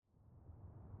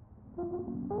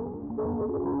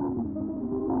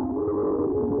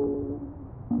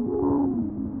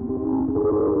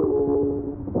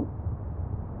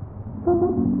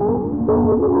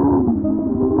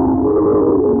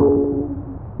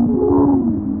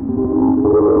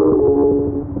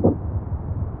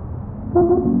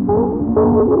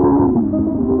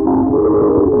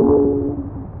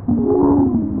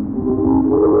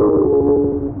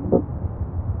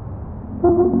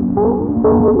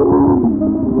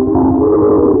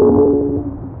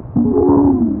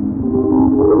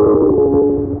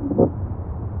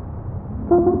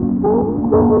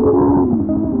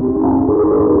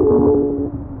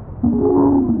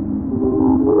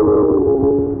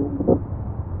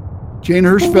Jane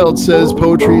Hirschfeld says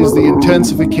poetry is the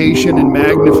intensification and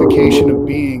magnification of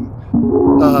being.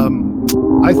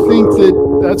 I think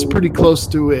that's pretty close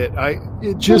to it.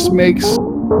 It just makes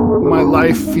my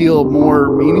life feel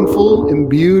more meaningful,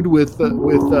 imbued with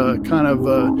kind of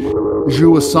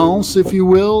jouissance, if you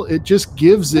will. It just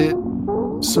gives it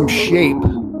some shape,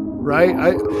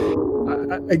 right?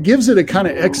 It gives it a kind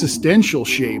of existential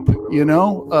shape, you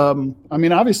know? I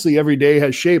mean, obviously every day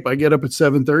has shape. I get up at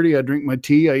 7:30, I drink my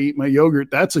tea, I eat my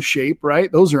yogurt. That's a shape,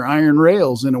 right? Those are iron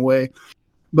rails in a way.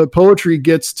 But poetry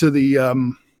gets to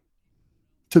the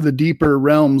deeper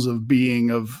realms of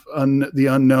being, of the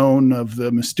unknown, of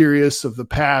the mysterious, of the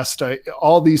past.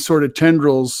 All these sort of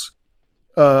tendrils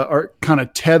are kind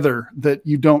of tether that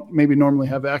you don't maybe normally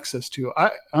have access to.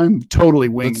 I'm totally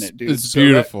winging it, dude. It's so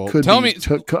beautiful. Tell me,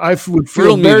 I would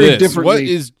feel very differently. What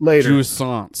is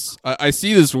jouissance? I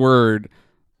see this word,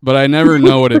 but I never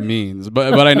know what it means.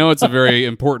 But I know it's a very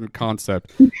important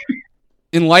concept.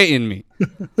 Enlighten me.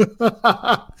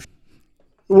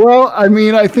 Well, I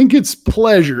mean, I think it's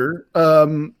pleasure.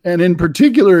 And in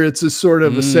particular, it's a sort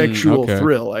of a sexual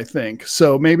thrill, I think.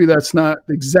 So maybe that's not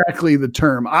exactly the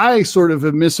term. I sort of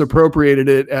have misappropriated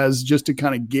it as just a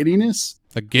kind of giddiness.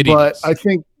 A giddiness. But I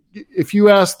think if you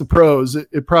ask the pros,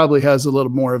 it probably has a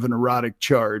little more of an erotic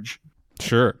charge.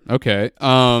 Sure. Okay.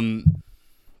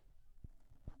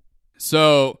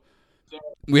 So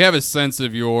we have a sense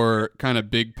of your kind of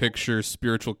big picture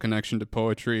spiritual connection to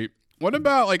poetry. What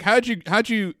about, like, how'd you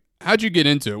get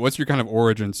into it? What's your kind of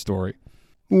origin story?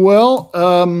 Well,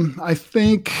 I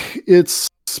think it's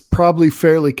probably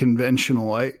fairly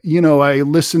conventional. I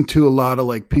listened to a lot of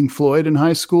like Pink Floyd in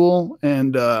high school,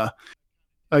 and I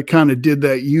kind of did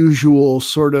that usual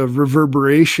sort of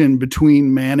reverberation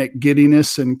between manic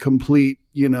giddiness and complete,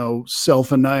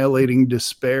 self-annihilating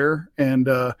despair.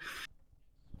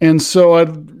 And so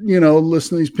I'd,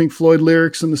 listen to these Pink Floyd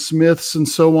lyrics and the Smiths and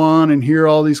so on, and hear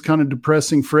all these kind of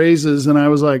depressing phrases. And I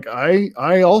was like,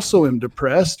 I also am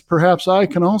depressed. Perhaps I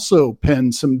can also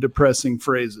pen some depressing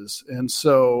phrases. And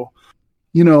so,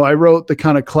 I wrote the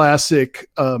kind of classic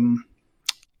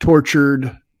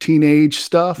tortured teenage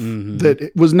stuff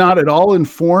that was not at all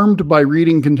informed by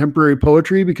reading contemporary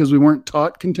poetry, because we weren't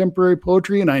taught contemporary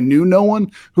poetry, and I knew no one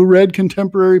who read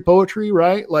contemporary poetry,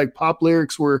 right? Like pop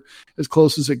lyrics were as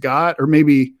close as it got, or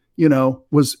maybe,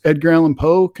 was Edgar Allan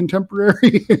Poe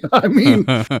contemporary? I mean,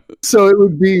 so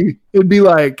it'd be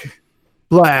like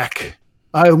black.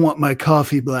 I want my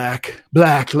coffee black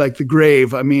like the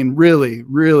grave. I mean, really,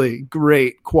 really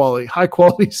great quality, high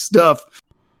quality stuff.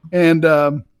 And,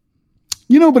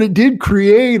 but it did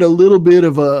create a little bit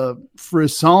of a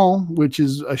frisson, which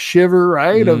is a shiver,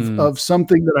 right? Of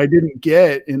something that I didn't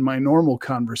get in my normal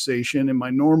conversation, in my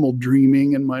normal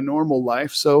dreaming, in my normal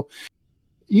life. So,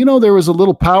 there was a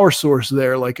little power source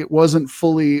there. Like, it wasn't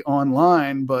fully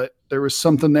online, but there was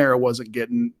something there I wasn't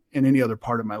getting in any other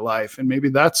part of my life. And maybe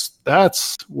that's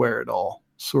where it all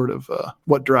sort of,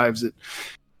 what drives it.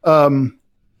 And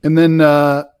then,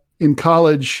 in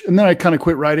college, and then I kind of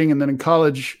quit writing. And then in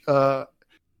college,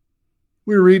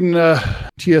 we were reading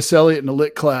T.S. Eliot in a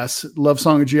lit class, Love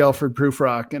Song of J. Alfred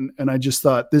Prufrock, and I just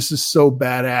thought, this is so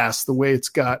badass the way it's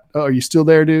got. Oh, are you still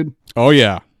there, dude? Oh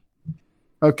yeah.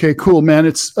 Okay, cool, man.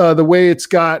 It's the way it's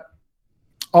got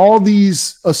all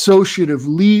these associative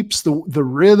leaps, the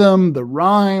rhythm, the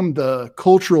rhyme, the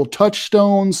cultural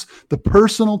touchstones, the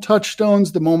personal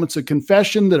touchstones, the moments of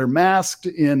confession that are masked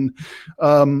in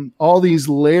all these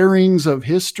layerings of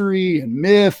history and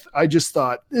myth. I just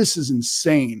thought, this is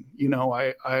insane.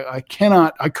 I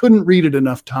couldn't read it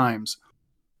enough times.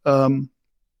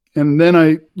 And then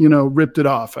I, ripped it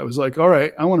off. I was like, all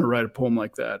right, I want to write a poem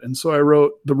like that. And so I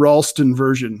wrote the Ralston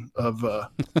version of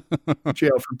J.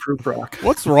 Alfred Prufrock.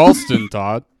 What's Ralston,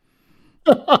 Todd?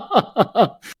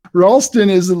 Ralston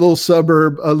is a little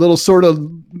suburb, a little sort of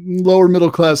lower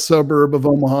middle class suburb of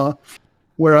Omaha,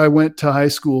 where I went to high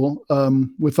school,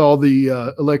 with all the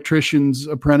electricians'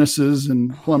 apprentices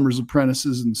and plumbers'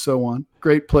 apprentices and so on.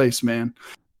 Great place, man.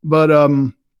 But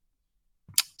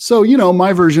so, you know,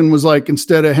 my version was like,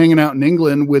 instead of hanging out in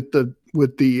England with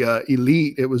the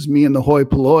elite, it was me and the hoi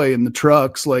polloi in the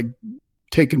trucks, like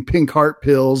taking pink heart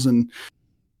pills and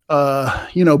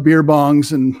you know, beer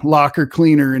bongs and locker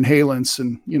cleaner inhalants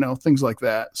and, you know, things like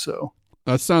that. So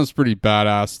that sounds pretty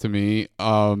badass to me.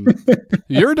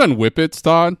 You ever done whippits,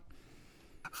 Todd?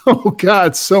 Oh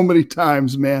God, so many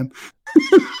times, man.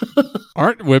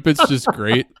 Aren't whippets just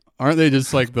great? Aren't they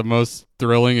just like the most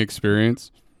thrilling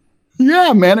experience?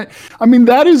 Yeah, man. I mean,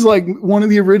 that is like one of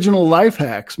the original life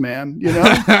hacks, man. You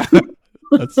know?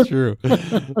 That's true.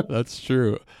 That's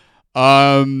true.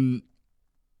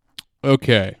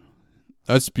 Okay.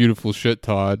 That's beautiful shit,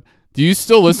 Todd. Do you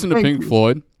still listen to Pink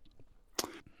Floyd?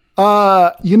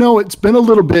 You know, it's been a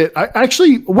little bit. I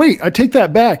take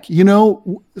that back. You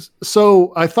know,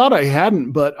 so I thought I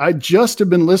hadn't, but I just have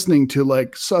been listening to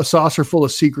like A Saucer Full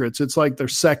of Secrets. It's like their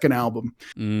second album.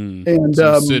 And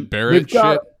Sid Barrett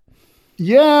shit.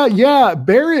 Yeah.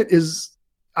 Barrett is.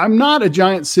 I'm not a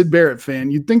giant Sid Barrett fan.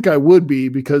 You'd think I would be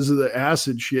because of the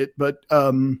acid shit, but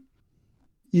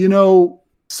you know.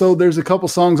 So there's a couple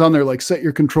songs on there like Set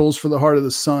Your Controls for the Heart of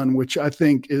the Sun, which I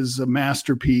think is a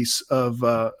masterpiece of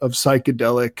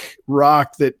psychedelic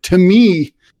rock that to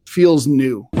me feels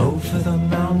new. Over the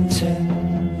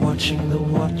mountain, watching the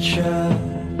watcher,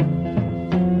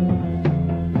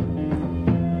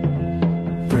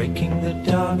 breaking the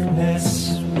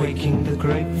darkness, waking the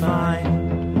grapevine.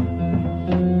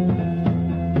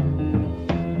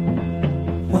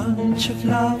 1 inch of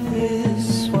love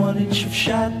is 1 inch of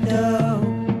shadow.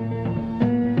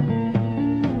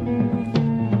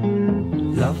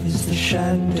 Love is the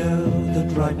shadow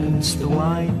that ripens the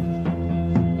wine.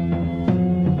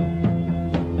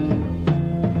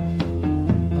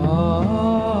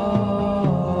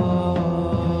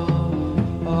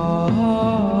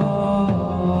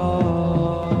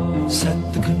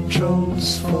 Set the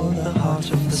controls for the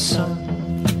heart of the sun.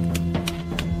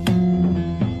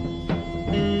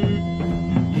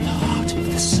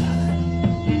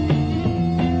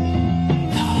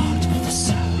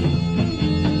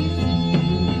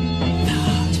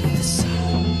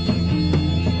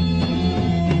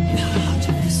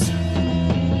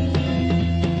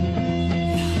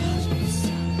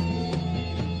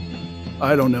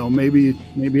 I don't know. Maybe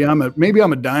I'm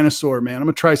a dinosaur, man. I'm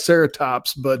a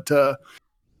triceratops, but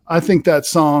I think that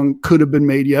song could have been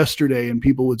made yesterday, and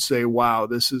people would say, "Wow,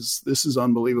 this is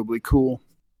unbelievably cool."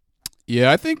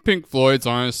 Yeah, I think Pink Floyd's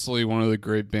honestly one of the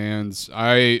great bands.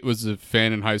 I was a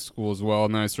fan in high school as well,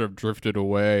 and then I sort of drifted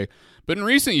away. But in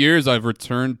recent years, I've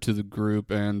returned to the group,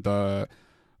 and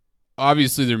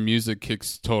obviously their music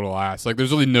kicks total ass. Like,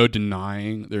 there's really no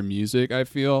denying their music, I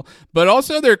feel. But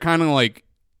also their kind of like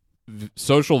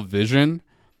social vision,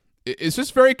 it's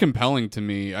just very compelling to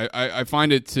me. I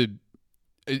find it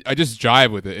I just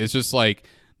jive with it. It's just like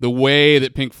the way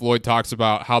that Pink Floyd talks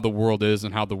about how the world is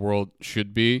and how the world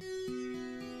should be.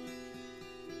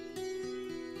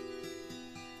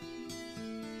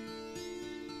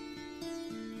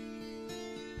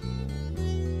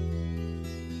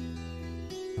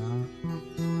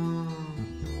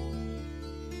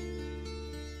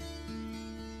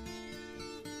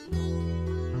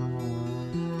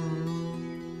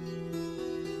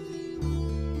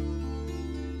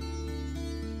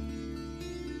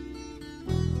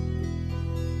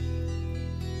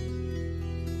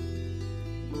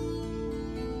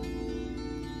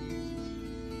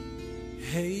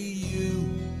 Hey you,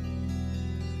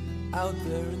 out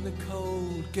there in the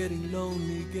cold, getting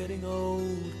lonely, getting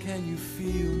old, can you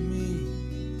feel me?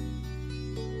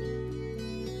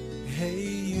 Hey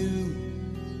you,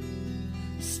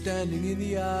 standing in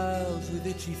the aisles with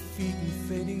itchy feet and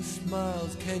fading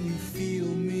smiles, can you feel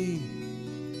me?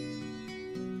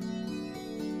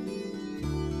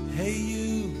 Hey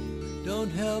you,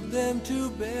 don't help them to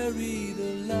bury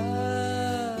the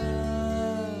light.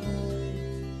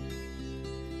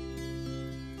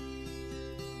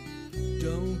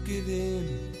 Don't give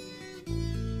in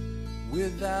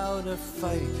without a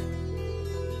fight.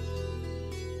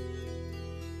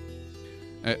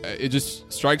 It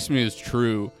just strikes me as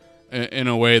true in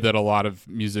a way that a lot of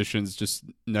musicians just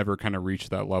never kind of reach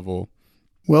that level.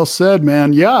 Well said,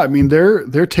 man. Yeah, I mean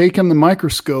they're taking the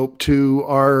microscope to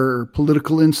our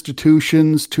political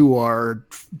institutions, to our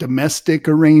domestic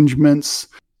arrangements,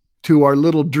 to our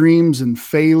little dreams and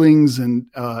failings, and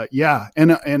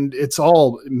and it's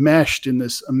all meshed in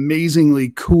this amazingly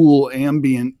cool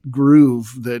ambient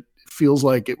groove that feels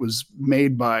like it was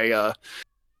made by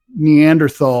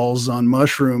Neanderthals on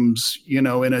mushrooms, in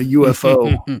a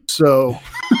UFO. So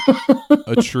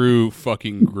a true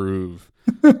fucking groove.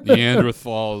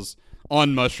 Neanderthals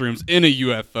on mushrooms in a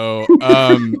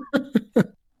UFO.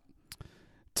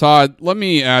 Todd, let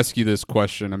me ask you this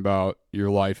question about your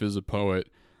life as a poet.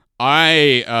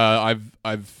 I've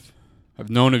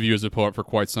known of you as a poet for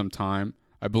quite some time.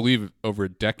 I believe over a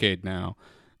decade now.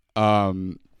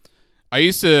 I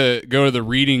used to go to the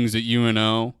readings at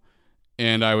UNO,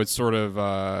 and I would sort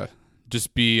of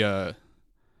just be a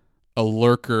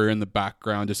lurker in the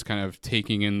background, just kind of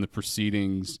taking in the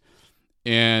proceedings.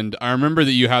 And I remember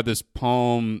that you had this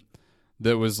poem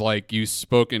that was like you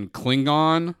spoke in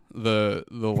Klingon, the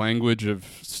language of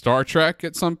Star Trek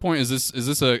at some point. Is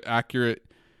this a accurate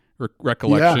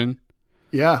recollection?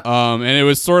 Yeah. And it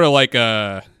was sort of like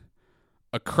a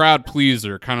crowd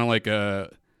pleaser, kind of like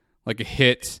a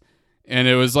hit, and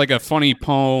it was like a funny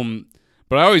poem.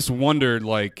 But I always wondered,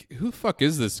 like, who the fuck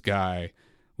is this guy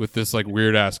with this like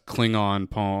weird ass Klingon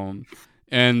poem?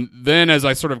 And then as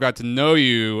I sort of got to know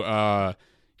you,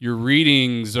 your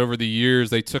readings over the years,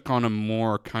 they took on a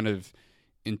more kind of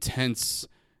intense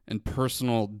and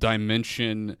personal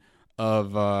dimension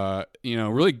of,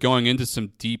 really going into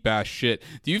some deep ass shit.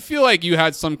 Do you feel like you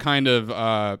had some kind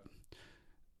of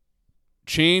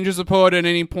change as a poet at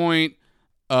any point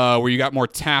where you got more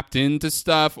tapped into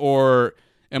stuff, or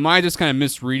am I just kind of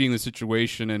misreading the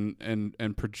situation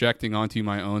and projecting onto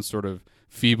my own sort of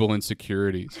feeble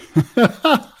insecurities?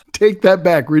 Take that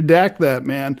back. Redact that,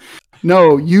 man.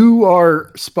 No, you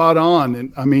are spot on.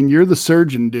 And I mean, you're the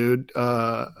surgeon, dude.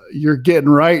 You're getting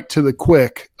right to the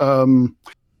quick.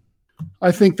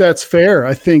 I think that's fair.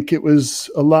 I think it was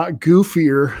a lot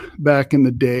goofier back in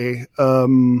the day.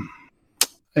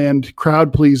 And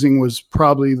crowd pleasing was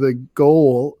probably the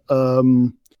goal.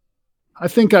 I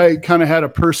think I kind of had a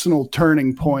personal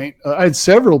turning point. I had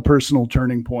several personal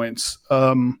turning points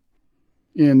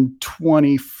in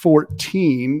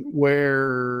 2014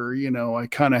 where, I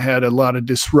kind of had a lot of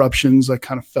disruptions. I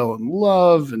kind of fell in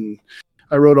love, and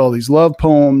I wrote all these love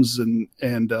poems, and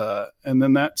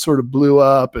then that sort of blew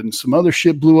up, and some other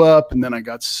shit blew up, and then I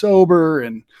got sober,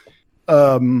 and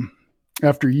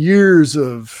after years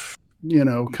of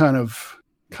kind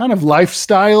of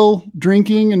lifestyle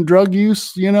drinking and drug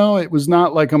use, it was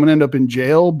not like I'm gonna end up in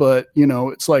jail, but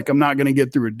it's like I'm not gonna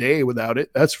get through a day without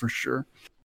it. That's for sure.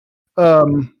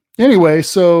 Anyway,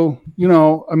 so,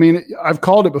 I mean, I've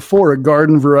called it before a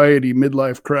garden variety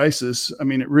midlife crisis. I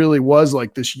mean, it really was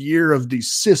like this year of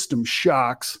these system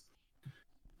shocks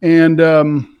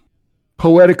and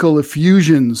poetical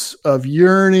effusions of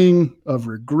yearning, of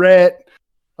regret,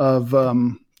 of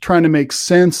trying to make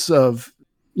sense of,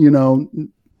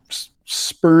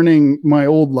 spurning my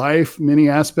old life, many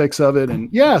aspects of it. And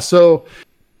yeah, so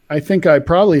I think I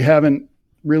probably haven't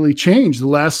really changed the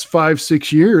last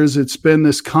 5-6 years. It's been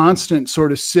this constant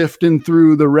sort of sifting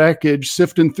through the wreckage,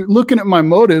 looking at my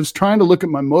motives, trying to look at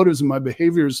my motives and my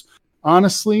behaviors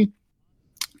honestly,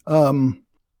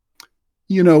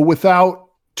 without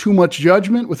too much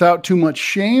judgment, without too much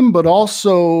shame, but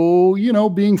also,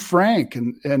 being frank.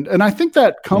 And I think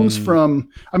that comes from,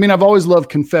 I mean, I've always loved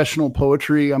confessional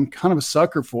poetry. I'm kind of a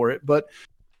sucker for it, but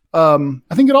I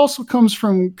think it also comes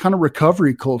from kind of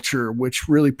recovery culture, which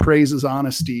really praises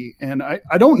honesty. And I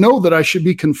don't know that I should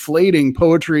be conflating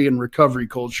poetry and recovery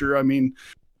culture. I mean,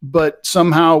 but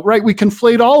somehow, right, we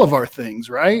conflate all of our things,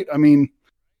 right? I mean,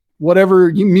 whatever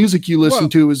music you listen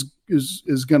to is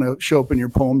going to show up in your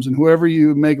poems, and whoever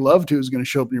you make love to is going to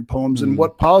show up in your poems, and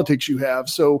what politics you have.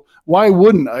 So why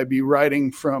wouldn't I be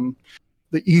writing from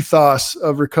the ethos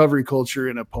of recovery culture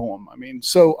in a poem? I mean,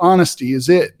 so honesty is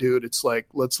it, dude. It's like,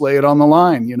 let's lay it on the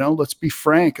line, let's be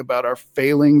frank about our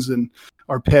failings and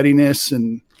our pettiness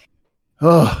and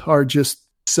our just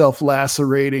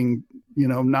self-lacerating,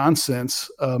 nonsense.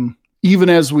 Even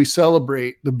as we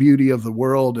celebrate the beauty of the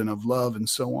world and of love and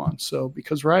so on. So,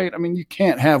 because, right, I mean, you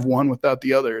can't have one without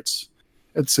the other. It's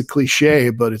a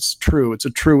cliche, but it's true. It's a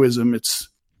truism. It's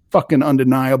fucking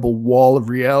undeniable wall of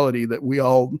reality that we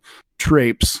all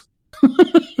traipse.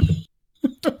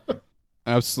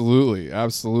 Absolutely.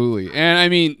 And I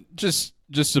mean, just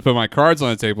to put my cards on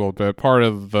the table a bit, part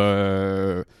of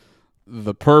the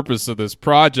purpose of this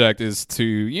project is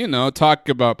to, talk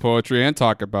about poetry and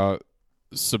talk about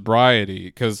sobriety,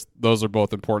 because those are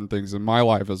both important things in my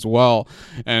life as well.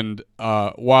 And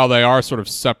while they are sort of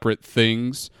separate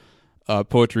things,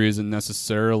 poetry isn't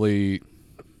necessarily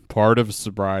part of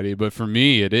sobriety, but for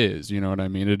me it is. You know what I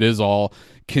mean? It is all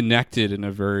connected in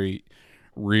a very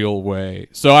real way.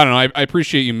 So I don't know, I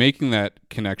appreciate you making that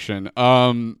connection.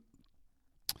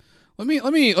 Let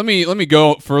Let me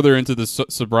go further into the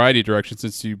sobriety direction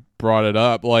since you brought it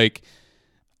up. Like,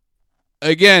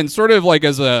 again, sort of like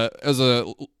as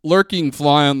a lurking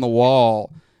fly on the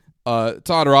wall,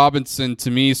 Todd Robinson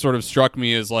to me sort of struck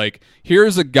me as like,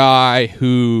 here's a guy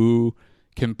who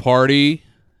can party,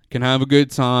 can have a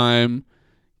good time,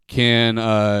 can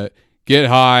get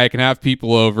high, can have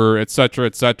people over, etc.,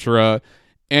 etc.,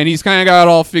 and he's kind of got it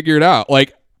all figured out.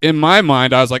 Like, in my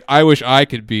mind, I was like, I wish I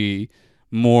could be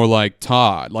more like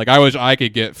Todd. Like, I wish I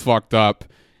could get fucked up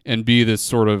and be this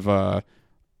sort of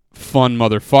fun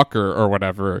motherfucker or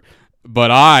whatever.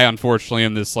 But I, unfortunately,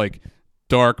 am this like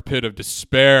dark pit of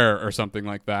despair or something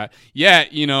like that.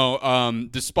 Yet, you know,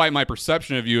 despite my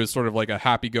perception of you as sort of like a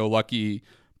happy-go-lucky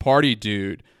party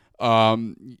dude,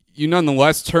 you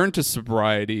nonetheless turn to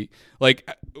sobriety. Like,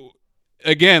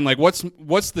 again, like what's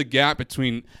the gap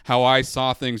between how I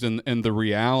saw things and the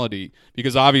reality?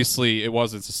 Because obviously it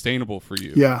wasn't sustainable for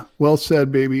you. Yeah, well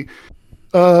said, baby.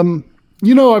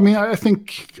 You know, I mean, I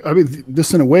think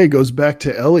this in a way goes back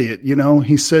to Elliot. You know,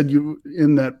 he said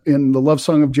in the love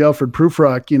song of J. Alfred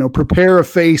Prufrock, you know, prepare a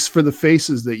face for the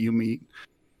faces that you meet.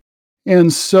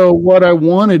 And so what I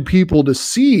wanted people to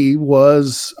see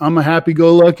was I'm a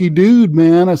happy-go-lucky dude,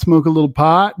 man. I smoke a little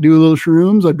pot, do a little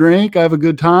shrooms, I drink, I have a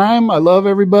good time, I love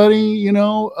everybody, you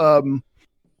know.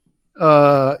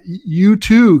 You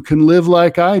too can live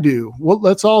like I do. Well,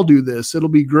 let's all do this. It'll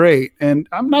be great. And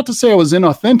I'm not to say I was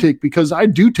inauthentic, because I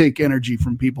do take energy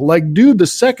from people. Like, dude, the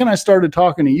second I started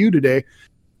talking to you today,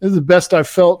 this is the best I've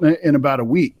felt in about a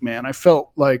week, man. I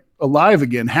felt like alive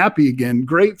again, happy again,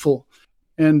 grateful.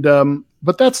 And,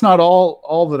 but that's not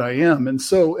all that I am. And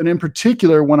so, and in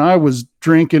particular, when I was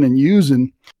drinking and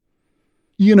using,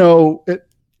 you know,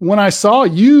 when I saw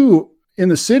you in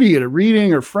the city at a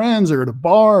reading or friends or at a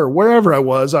bar or wherever I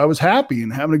was happy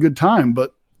and having a good time.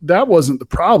 But that wasn't the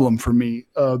problem for me.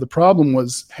 The problem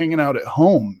was hanging out at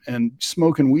home and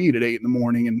smoking weed at 8 a.m.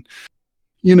 and,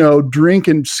 you know,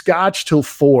 drinking scotch till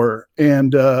 4.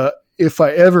 And, if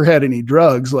I ever had any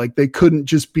drugs, like, they couldn't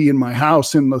just be in my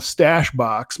house in the stash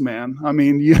box, man. I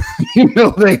mean, you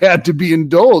know, they had to be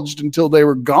indulged until they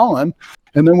were gone.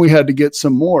 And then we had to get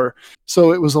some more.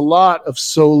 So it was a lot of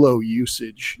solo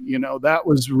usage. You know, that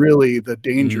was really the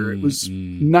danger. It was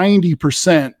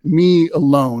 90% me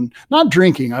alone, not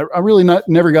drinking. I really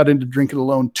never got into drinking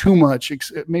alone too much,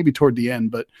 maybe toward the end,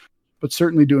 but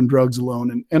certainly doing drugs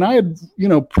alone. And I had, you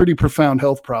know, pretty profound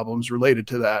health problems related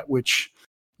to that, which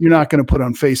you're not going to put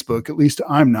on Facebook. At least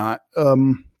I'm not.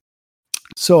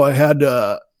 So I had,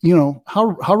 you know,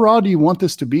 how raw do you want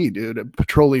this to be, dude? A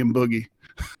petroleum boogie.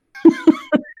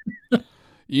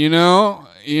 You know,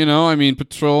 I mean,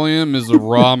 petroleum is a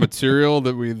raw material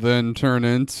that we then turn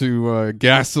into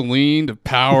gasoline to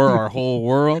power our whole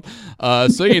world.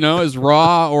 So, you know, as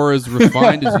raw or as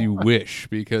refined as you wish,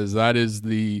 because that is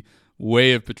the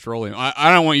way of petroleum.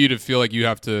 I don't want you to feel like you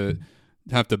have to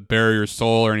bare your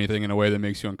soul or anything in a way that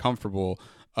makes you uncomfortable.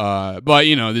 But,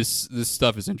 you know, this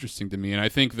stuff is interesting to me. And I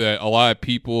think that a lot of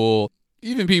people,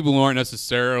 even people who aren't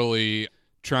necessarily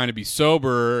trying to be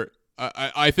sober,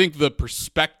 I think the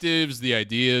perspectives, the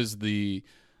ideas, the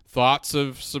thoughts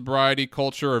of sobriety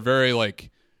culture are very,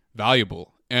 like,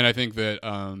 valuable. And I think that,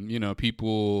 you know,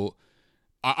 people,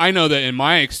 I know that in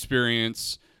my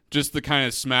experience, just the kind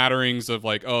of smatterings of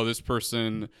like, oh, this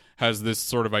person has this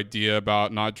sort of idea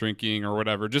about not drinking or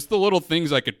whatever, just the little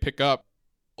things I could pick up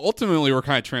ultimately were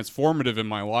kind of transformative in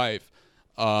my life.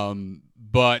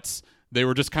 But they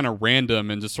were just kind of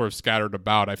random and just sort of scattered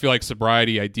about. I feel like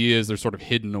sobriety ideas, they're sort of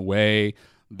hidden away.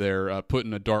 They're put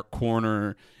in a dark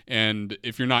corner. And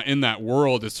if you're not in that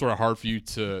world, it's sort of hard for you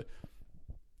to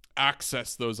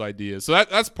access those ideas. So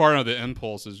that's part of the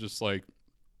impulse, is just like,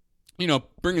 you know,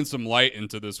 bringing some light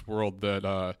into this world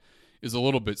that is a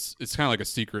little bit, it's kind of like a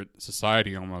secret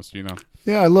society almost, you know?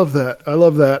 Yeah, I love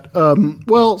that.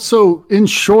 Well, so in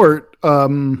short,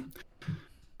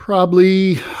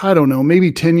 probably, I don't know,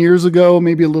 maybe 10 years ago,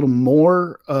 maybe a little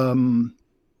more,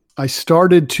 I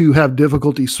started to have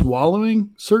difficulty swallowing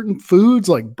certain foods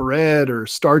like bread or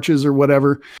starches or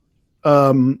whatever,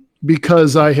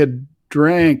 because I had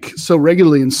drank so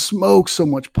regularly and smoked so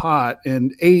much pot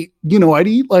and ate, you know, I'd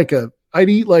eat like a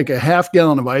half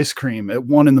gallon of ice cream at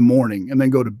 1 a.m. and then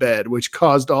go to bed, which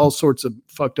caused all sorts of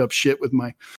fucked up shit with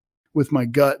my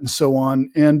gut and so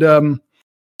on. And,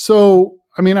 so,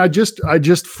 I mean, I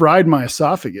just fried my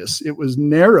esophagus. It was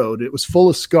narrowed. It was full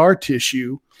of scar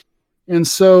tissue. And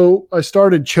so I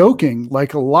started choking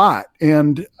like a lot.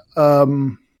 And,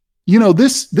 you know,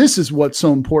 this is what's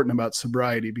so important about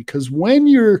sobriety, because when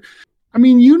you're I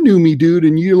mean, you knew me, dude,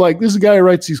 and you're like, this is a guy who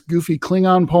writes these goofy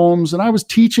Klingon poems, and I was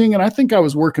teaching, and I think I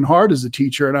was working hard as a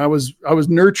teacher, and I was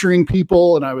nurturing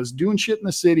people, and I was doing shit in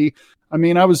the city. I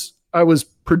mean, I was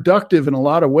productive in a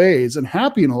lot of ways and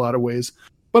happy in a lot of ways,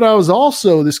 but I was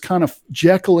also this kind of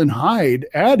Jekyll and Hyde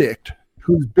addict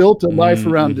who's built a life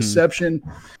around deception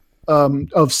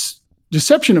of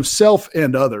self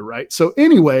and other, right? So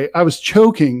anyway, I was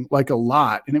choking like a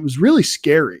lot, and it was really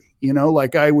scary, you know,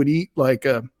 like I would eat like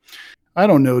I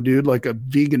don't know, dude, like a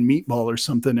vegan meatball or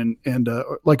something, and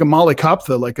like a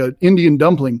malikoptha, like an Indian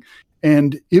dumpling,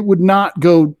 and it would not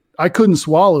go. I couldn't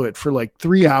swallow it for like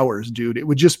 3 hours, dude. It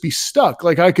would just be stuck.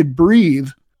 Like I could breathe,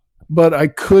 but I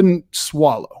couldn't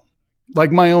swallow,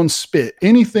 like my own spit,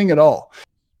 anything at all.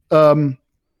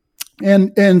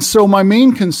 And so my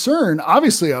main concern,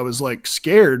 obviously I was like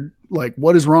scared, like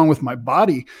what is wrong with my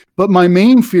body? But my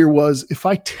main fear was if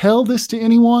I tell this to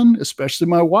anyone, especially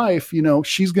my wife, you know,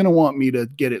 she's going to want me to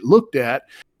get it looked at,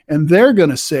 and they're going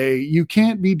to say, you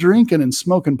can't be drinking and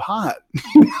smoking pot.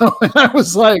 You know? And I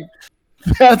was like,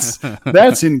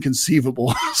 that's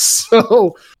inconceivable.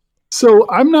 So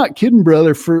I'm not kidding,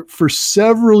 brother. For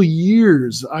several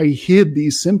years, I hid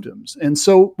these symptoms. And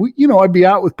so, you know, I'd be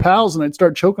out with pals and I'd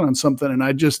start choking on something, and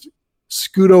I'd just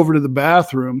scoot over to the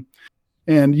bathroom,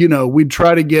 and, you know, we'd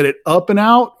try to get it up and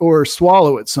out or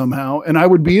swallow it somehow. And I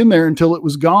would be in there until it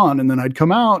was gone. And then I'd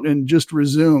come out and just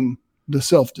resume the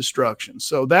self-destruction.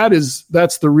 So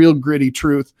that's the real gritty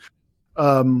truth.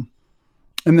 And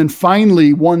then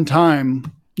finally one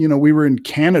time, you know, we were in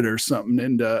Canada or something,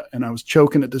 and I was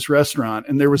choking at this restaurant,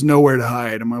 and there was nowhere to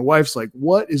hide. And my wife's like,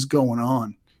 what is going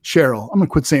on? Cheryl, I'm going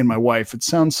to quit saying my wife. It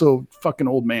sounds so fucking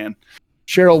old man.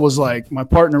 Cheryl was like, my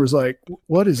partner was like,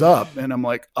 what is up? And I'm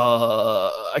like,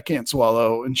 I can't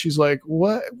swallow. And she's like,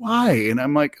 what? Why? And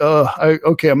I'm like,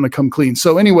 okay, I'm going to come clean.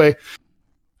 So anyway,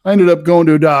 I ended up going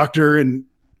to a doctor, and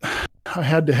I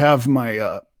had to have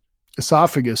my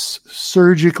esophagus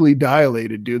surgically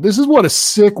dilated, dude. This is what a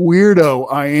sick weirdo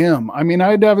I am. I mean, I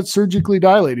had to have it surgically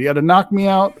dilated. He had to knock me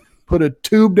out, put a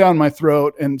tube down my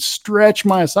throat, and stretch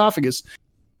my esophagus.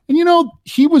 And, you know,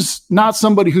 he was not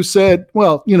somebody who said,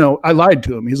 well, you know, I lied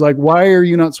to him. He's like, why are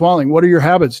you not swallowing? What are your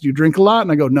habits? Do you drink a lot?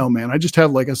 And I go, no, man, I just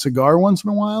have like a cigar once in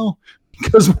a while.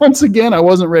 Because once again, I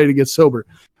wasn't ready to get sober.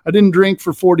 I didn't drink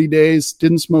for 40 days,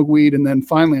 didn't smoke weed. And then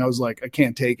finally I was like, I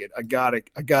can't take it. I got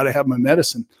to have my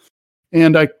medicine.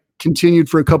 And I continued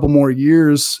for a couple more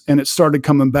years, and it started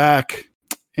coming back.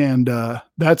 And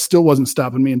that still wasn't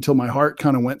stopping me until my heart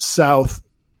kind of went south.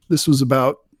 This was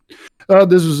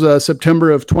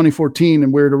September of 2014,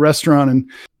 and we were at a restaurant,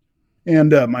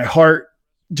 and my heart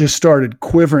just started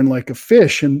quivering like a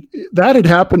fish. And that had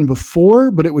happened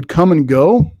before, but it would come and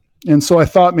go. And so I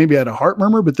thought maybe I had a heart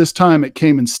murmur, but this time it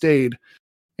came and stayed.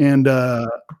 And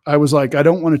I was like, I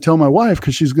don't want to tell my wife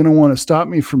because she's going to want to stop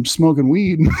me from smoking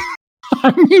weed.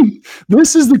 I mean,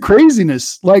 this is the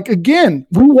craziness. Like, again,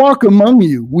 we walk among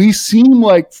you. We seem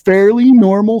like fairly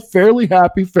normal, fairly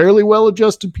happy, fairly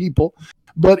well-adjusted people.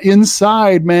 But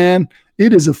inside, man,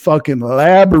 it is a fucking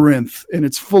labyrinth, and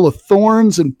it's full of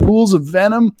thorns and pools of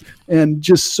venom and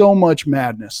just so much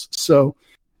madness. So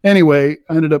anyway,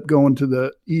 I ended up going to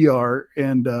the ER,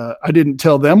 and I didn't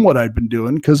tell them what I'd been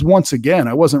doing because, once again,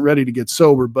 I wasn't ready to get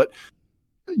sober. But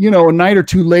you know, a night or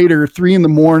two later, 3 a.m.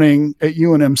 at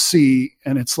UNMC,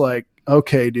 and it's like,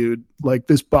 okay, dude, like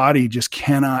this body just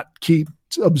cannot keep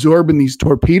absorbing these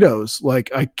torpedoes. Like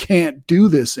I can't do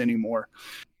this anymore.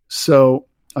 So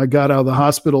I got out of the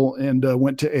hospital and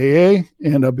went to AA,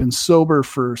 and I've been sober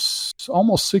for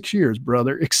almost 6 years,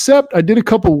 brother. Except I did a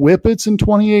couple whippets in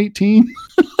 2018.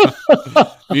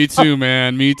 Me too,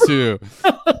 man. Me too.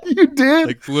 You did?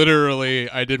 Like literally,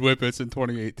 I did whippets in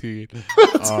 2018.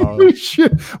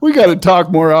 We got to talk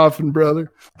more often,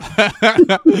 brother.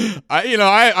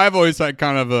 I've always had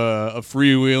kind of a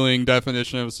freewheeling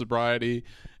definition of sobriety,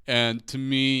 and to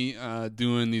me,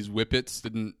 doing these whippets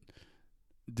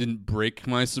didn't break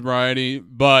my sobriety,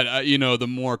 but the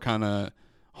more kind of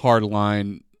hard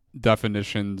line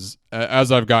definitions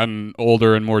as I've gotten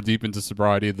older and more deep into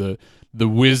sobriety, the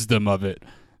wisdom of it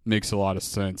makes a lot of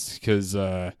sense, because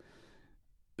the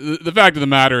fact of the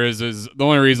matter is the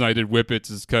only reason I did whippets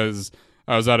is because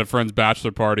I was at a friend's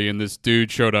bachelor party and this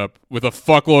dude showed up with a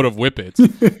fuckload of whippets.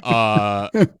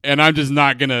 And I'm just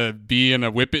not going to be in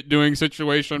a whippet doing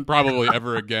situation probably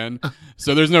ever again.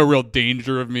 So there's no real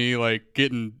danger of me like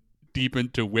getting deep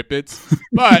into whippets.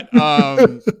 But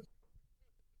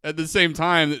at the same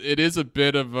time, it is a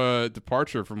bit of a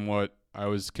departure from what I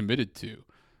was committed to.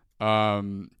 I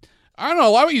don't know.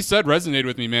 A lot of what you said resonated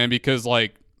with me, man, because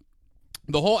like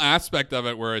the whole aspect of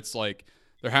it where it's like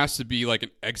there has to be like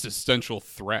an existential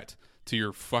threat to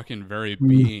your fucking very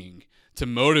being to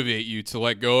motivate you to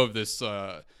let go of this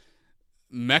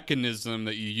mechanism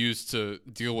that you use to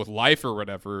deal with life or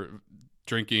whatever,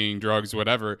 drinking, drugs,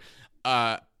 whatever.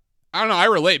 I don't know. I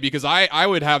relate because I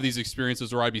would have these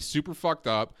experiences where I'd be super fucked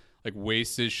up, like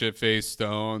wasted, shit-faced,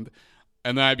 stoned,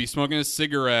 and then I'd be smoking a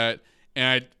cigarette,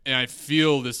 and I'd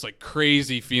feel this like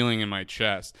crazy feeling in my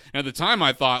chest. And at the time,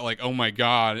 I thought like, oh my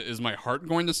God, is my heart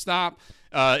going to stop?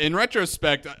 In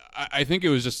retrospect, I think it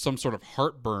was just some sort of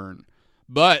heartburn.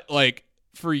 But like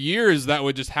for years, that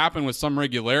would just happen with some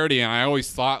regularity, and I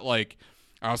always thought like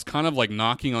I was kind of like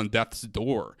knocking on death's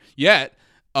door. Yet,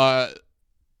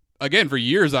 again, for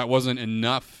years, that wasn't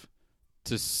enough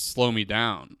to slow me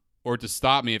down or to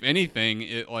stop me. If anything,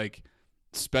 it like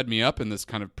sped me up in this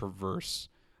kind of perverse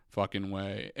fucking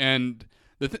way. And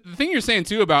the thing you're saying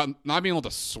too about not being able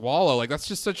to swallow, like that's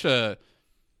just such a,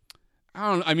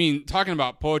 I mean, talking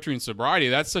about poetry and sobriety,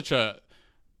 that's such a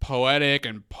poetic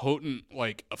and potent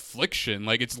like affliction.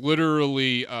 Like it's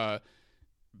literally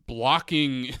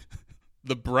blocking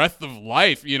the breath of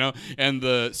life, you know, and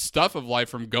the stuff of life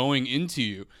from going into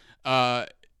you. I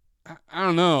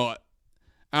don't know.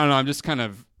 I'm just kind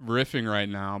of riffing right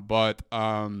now, but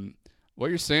what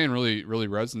you're saying really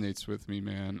resonates with me,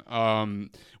 man.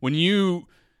 When you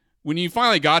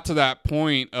finally got to that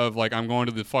point of like, I'm going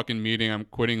to the fucking meeting, I'm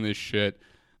quitting this shit.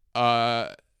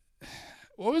 What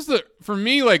was for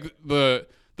me, like the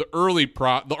early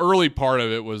part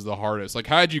of it was the hardest. Like,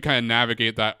 how did you kind of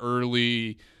navigate that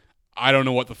early, I don't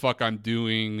know what the fuck I'm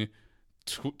doing,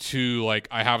 to like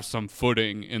I have some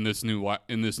footing in this new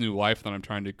life that I'm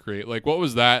trying to create? Like, what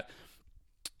was that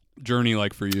journey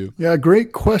like for you? Yeah,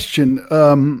 great question.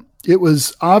 It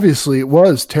was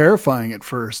terrifying at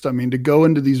first. I mean, to go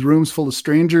into these rooms full of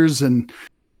strangers and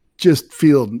just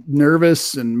feel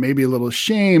nervous and maybe a little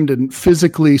ashamed and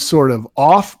physically sort of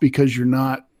off because you're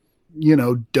not,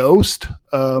 dosed.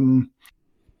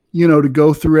 To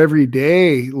go through every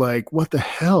day, like, what the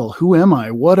hell? Who am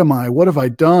I? What am I? What have I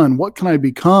done? What can I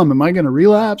become? Am I going to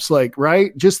relapse? Like,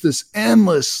 right? Just this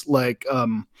endless, like,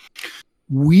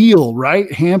 wheel,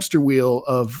 right? Hamster wheel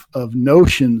of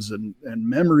notions and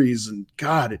memories. And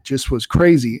God, it just was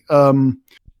crazy.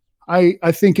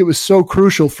 I think it was so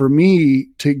crucial for me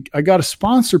I got a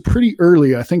sponsor pretty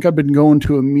early. I think I've been going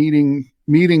to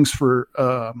meetings for,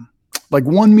 like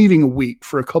one meeting a week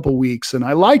for a couple weeks. And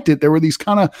I liked it. There were these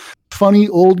kind of funny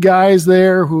old guys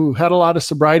there who had a lot of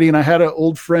sobriety. And I had an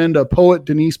old friend, a poet,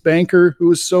 Denise Banker, who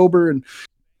was sober. And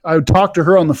I would talk to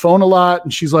her on the phone a lot.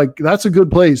 And she's like, that's a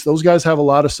good place. Those guys have a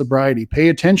lot of sobriety. Pay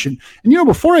attention. And,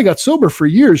 before I got sober for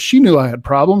years, she knew I had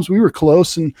problems. We were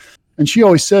close. And she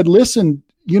always said, listen,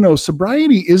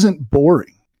 sobriety isn't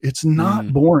boring. It's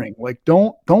not boring. Like,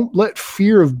 don't let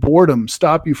fear of boredom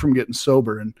stop you from getting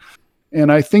sober. And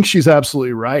I think she's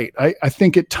absolutely right. I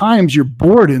think at times you're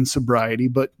bored in sobriety,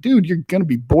 but dude, you're going to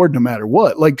be bored no matter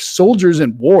what. Like soldiers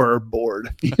in war are bored.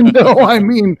 I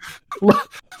mean,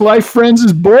 Life Friends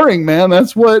is boring, man.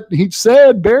 That's what he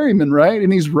said, Berryman, right?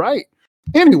 And he's right.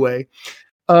 Anyway,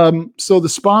 so the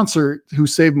sponsor who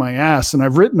saved my ass, and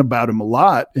I've written about him a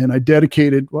lot, and I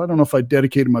don't know if I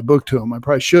dedicated my book to him. I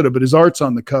probably should have, but his art's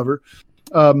on the cover.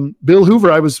 Bill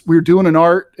Hoover, we were doing an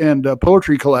art and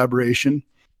poetry collaboration.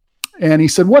 And he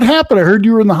said, what happened? I heard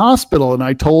you were in the hospital. And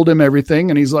I told him everything.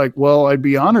 And he's like, well, I'd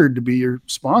be honored to be your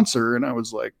sponsor. And I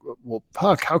was like, well,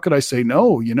 fuck, how could I say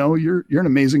no? You're an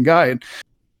amazing guy. And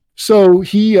so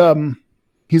he's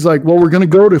like, well, we're going to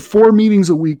go to 4 meetings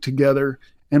a week together.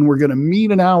 And we're going to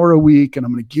meet an hour a week. And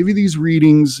I'm going to give you these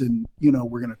readings. And,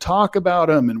 we're going to talk about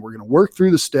them. And we're going to work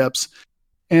through the steps.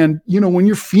 And, when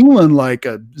you're feeling like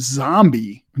a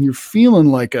zombie, when you're feeling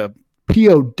like a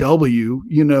POW,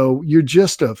 you're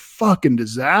just a fucking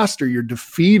disaster. You're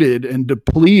defeated and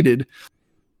depleted.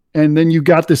 And then you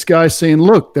got this guy saying,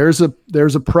 look, there's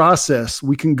a process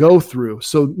we can go through.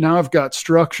 So now I've got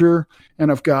structure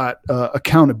and I've got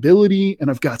accountability and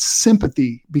I've got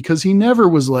sympathy, because he never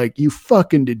was like, you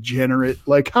fucking degenerate.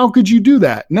 Like, how could you do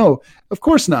that? No, of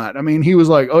course not. I mean, he was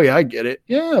like, oh yeah, I get it.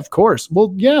 Yeah, of course.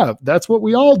 Well, yeah, that's what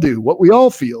we all do, what we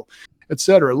all feel,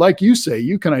 etc. Like you say,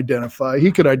 you can identify,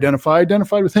 he could identified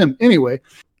with him. Anyway,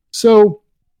 so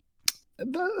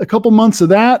a couple months of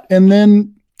that, and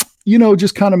then,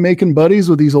 just kind of making buddies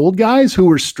with these old guys who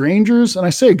were strangers. And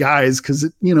I say guys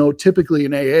because, typically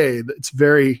in AA, it's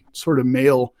very sort of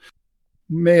male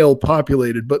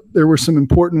populated, but there were some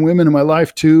important women in my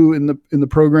life too, in the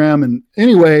program. And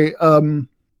anyway,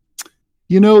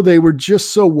 they were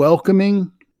just so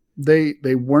welcoming.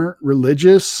 they weren't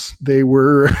religious. They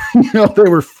were, they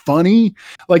were funny.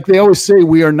 Like they always say,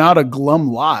 we are not a glum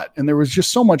lot. And there was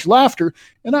just so much laughter.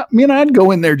 And I'd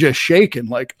go in there just shaking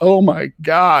like, oh my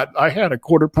God, I had a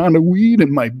 1/4 pound of weed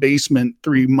in my basement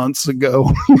 3 months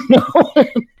ago.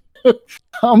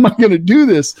 How am I going to do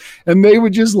this? And they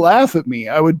would just laugh at me.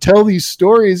 I would tell these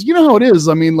stories. You know how it is.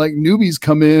 I mean, like newbies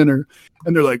come in and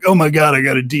they're like, oh my God, I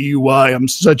got a DUI. I'm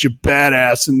such a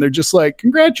badass. And they're just like,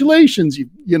 congratulations.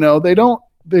 They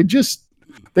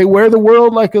wear the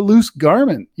world like a loose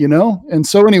garment, And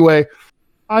so anyway,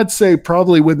 I'd say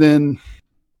probably within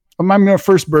my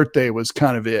first birthday was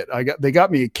kind of it. They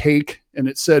got me a cake and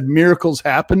it said miracles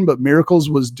happen, but miracles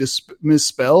was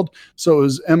misspelled. So it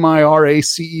was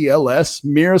MIRACELS,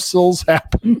 miracles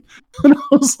happen. And I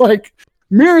was like,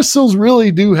 miracles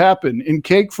really do happen in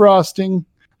cake frosting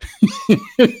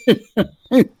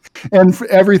and for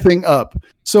everything up.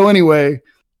 So anyway,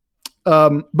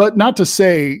 but not to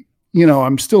say,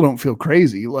 I still don't feel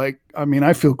crazy.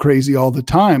 I feel crazy all the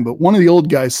time. But one of the old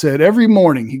guys said every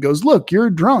morning, he goes, look, you're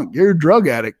drunk. You're a drug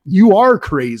addict. You are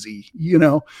crazy.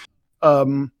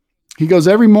 He goes,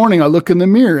 every morning I look in the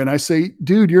mirror and I say,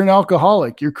 dude, you're an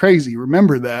alcoholic. You're crazy.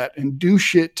 Remember that and do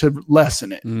shit to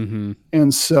lessen it. Mm-hmm.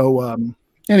 And so,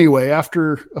 anyway,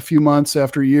 after a few months,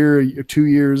 after a year or 2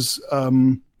 years,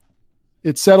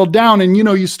 it settled down and,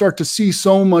 you start to see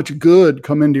so much good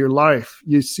come into your life.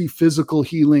 You see physical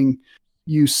healing,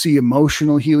 you see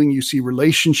emotional healing, you see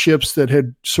relationships that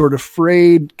had sort of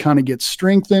frayed kind of get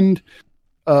strengthened.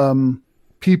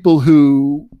 People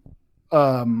who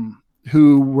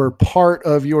were part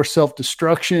of your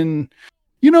self-destruction,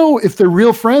 if they're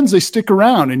real friends, they stick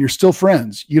around and you're still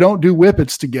friends. You don't do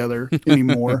whippets together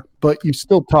anymore, but you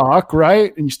still talk,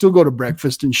 right? And you still go to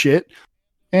breakfast and shit.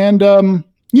 And,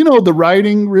 the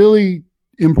writing really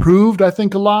improved, I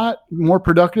think, a lot more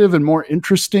productive and more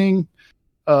interesting,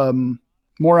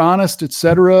 more honest,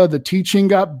 etc. The teaching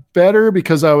got better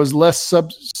because I was less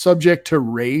subject to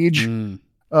rage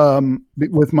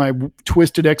with my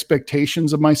twisted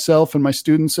expectations of myself and my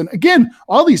students. And again,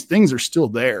 all these things are still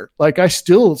there. Like I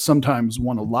still sometimes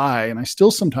want to lie and I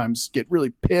still sometimes get really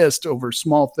pissed over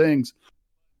small things.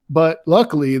 But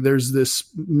luckily, there's this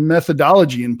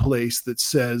methodology in place that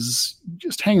says,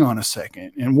 just hang on a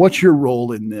second. And what's your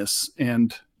role in this?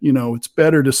 And, it's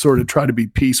better to sort of try to be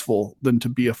peaceful than to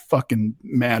be a fucking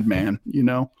madman,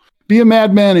 Be a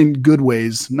madman in good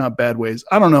ways, not bad ways.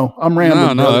 I don't know. I'm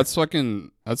rambling. No, that's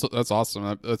awesome.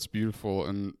 That's beautiful.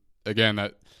 And again,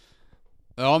 that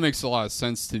all makes a lot of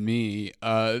sense to me.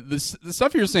 The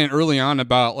stuff you were saying early on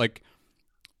about like,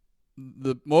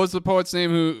 what was the poet's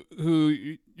name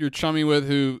who you're chummy with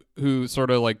who sort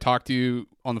of like talked to you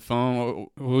on the phone?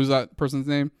 Who was that person's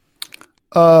name?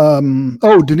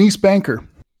 Denise Banker.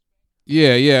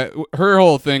 Yeah. Her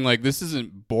whole thing, like, this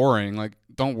isn't boring. Like,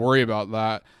 don't worry about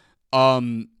that. I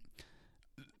don't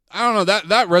know,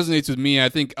 that resonates with me. I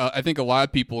think a lot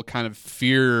of people kind of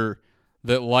fear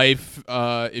that life,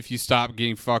 if you stop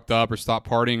getting fucked up or stop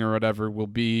partying or whatever, will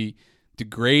be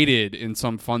degraded in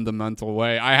some fundamental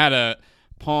way. I had a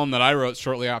poem that I wrote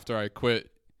shortly after I quit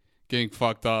getting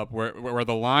fucked up where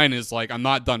the line is like, I'm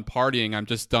not done partying, I'm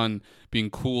just done being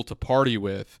cool to party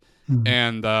with. Mm-hmm.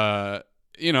 And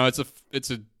it's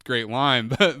a great line,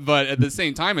 but at the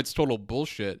same time it's total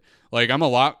bullshit. Like, I'm a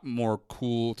lot more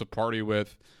cool to party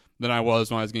with than I was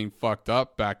when I was getting fucked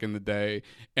up back in the day.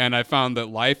 And I found that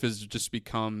life has just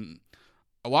become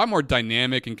a lot more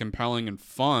dynamic and compelling and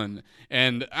fun.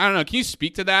 And I don't know, can you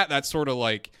speak to that? That's sort of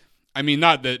like, I mean,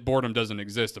 not that boredom doesn't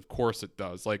exist, of course it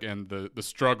does. Like, and the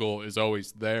struggle is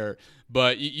always there.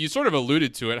 But you sort of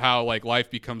alluded to it, how like life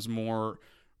becomes more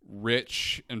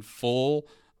rich and full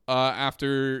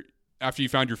after you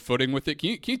found your footing with it.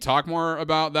 Can you talk more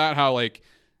about that?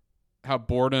 How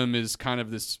boredom is kind of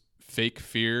this fake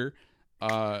fear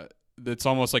that's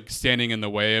almost like standing in the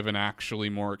way of an actually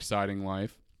more exciting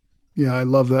life. Yeah, I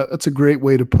love that. That's a great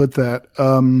way to put that.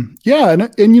 Yeah,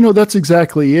 and that's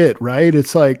exactly it, right?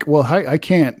 It's like, well, I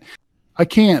can't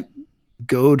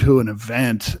go to an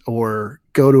event or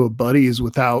go to a buddy's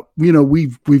without,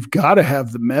 we've got to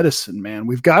have the medicine, man.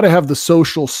 We've got to have the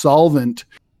social solvent.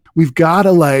 We've got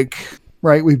to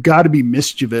right? We've got to be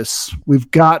mischievous. We've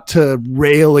got to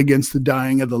rail against the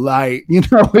dying of the light.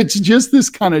 It's just this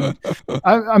kind of,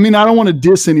 I mean, I don't want to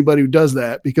diss anybody who does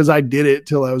that because I did it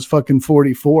till I was fucking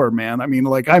 44, man. I mean,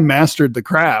 like, I mastered the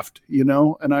craft,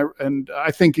 and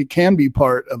I think it can be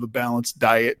part of a balanced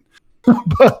diet,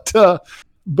 but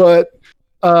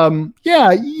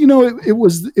yeah, it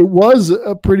was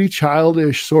a pretty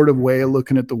childish sort of way of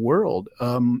looking at the world.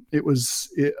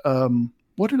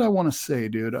 what did I want to say,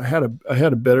 dude? I had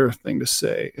a better thing to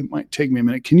say. It might take me a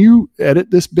minute. Can you edit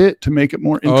this bit to make it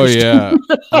more interesting? Oh yeah,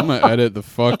 I'm gonna edit the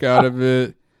fuck out of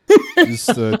it. Just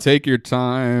take your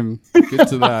time. Get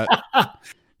to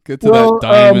that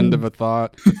diamond of a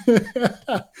thought.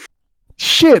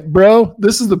 Shit, bro.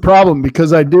 This is the problem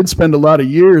because I did spend a lot of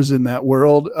years in that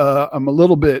world. I'm a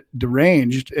little bit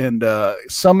deranged and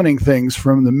summoning things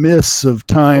from the myths of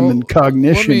time and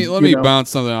cognition. Let me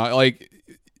bounce something out. Like,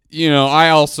 I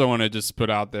also want to just put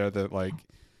out there that, like,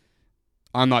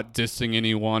 I'm not dissing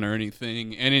anyone or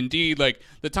anything. And indeed, like,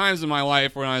 the times in my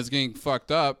life when I was getting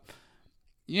fucked up,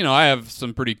 I have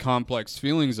some pretty complex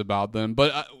feelings about them.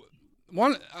 But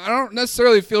I don't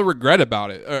necessarily feel regret about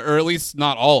it, or at least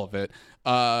not all of it.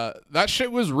 That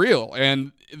shit was real,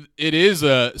 and it is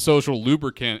a social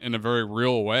lubricant in a very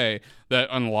real way that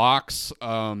unlocks.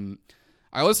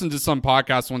 I listened to some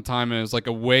podcast one time, and it was like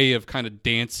a way of kind of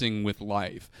dancing with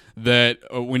life. That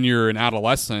when you're an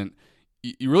adolescent,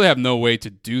 you really have no way to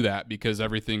do that because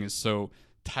everything is so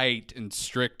tight and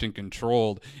strict and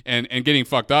controlled. And getting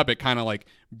fucked up, it kind of like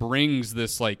brings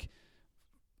this like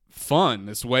fun,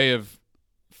 this way of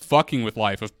fucking with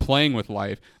life, of playing with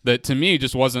life, that to me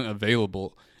just wasn't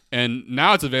available. And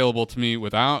now it's available to me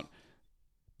without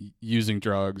using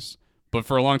drugs, but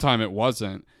for a long time it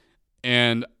wasn't.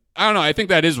 And I don't know, I think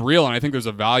that is real, and I think there's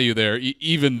a value there,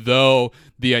 even though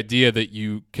the idea that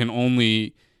you can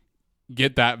only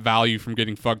get that value from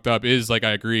getting fucked up is, like,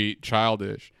 I agree,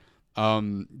 childish.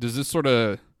 Does this sort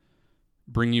of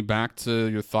bring you back to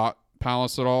your thought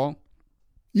palace at all?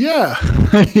 Yeah.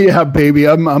 Yeah, baby.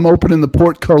 I'm opening the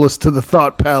portcullis to the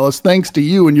thought palace thanks to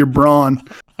you and your brawn.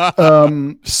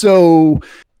 So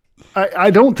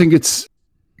I don't think it's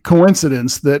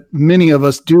coincidence that many of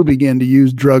us do begin to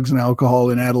use drugs and alcohol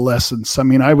in adolescence. I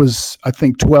mean, I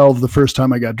think 12 the first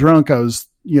time I got drunk. I was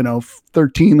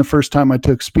 13 the first time I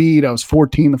took speed. I was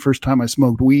 14 the first time I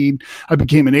smoked weed. I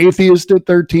became an atheist at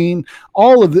 13.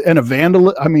 And a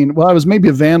vandal. I mean, well, I was maybe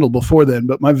a vandal before then,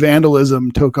 but my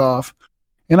vandalism took off.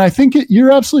 And I think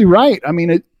you're absolutely right. I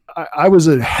mean, I was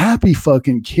a happy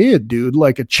fucking kid, dude.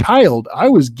 Like a child. I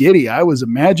was giddy. I was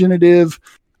imaginative.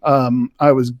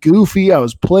 I was goofy. I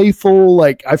was playful.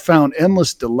 Like, I found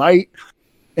endless delight.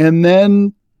 And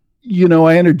then,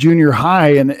 I entered junior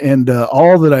high and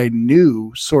all that I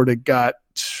knew sort of got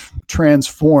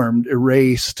transformed,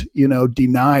 erased,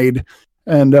 denied.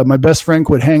 And my best friend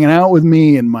quit hanging out with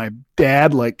me, and my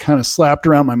dad like kind of slapped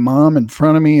around my mom in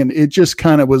front of me. And it just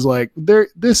kind of was like,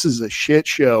 this is a shit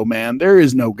show, man. There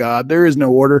is no God. There is no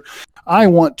order. I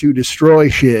want to destroy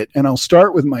shit. And I'll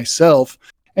start with myself.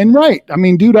 And right. I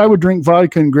mean, dude, I would drink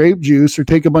vodka and grape juice or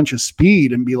take a bunch of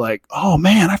speed and be like, oh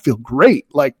man, I feel great.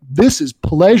 Like, this is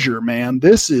pleasure, man.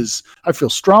 I feel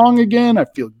strong again. I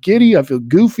feel giddy. I feel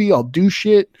goofy. I'll do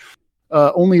shit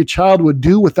only a child would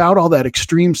do without all that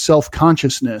extreme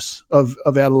self-consciousness of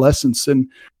adolescence. And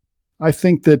I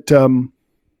think that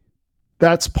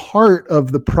that's part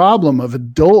of the problem of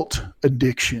adult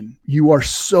addiction. You are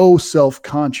so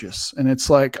self-conscious, and it's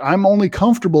like, I'm only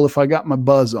comfortable if I got my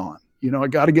buzz on. I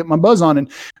got to get my buzz on.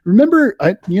 And remember,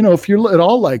 if you're at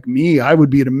all like me, I would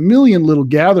be at a million little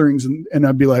gatherings and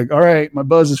I'd be like, all right, my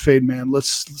buzz is fading, man. Let's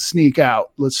sneak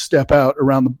out. Let's step out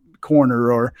around the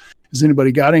corner. Or has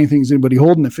anybody got anything? Is anybody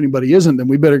holding? If anybody isn't, then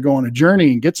we better go on a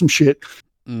journey and get some shit.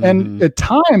 Mm-hmm. And at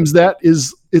times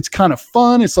it's kind of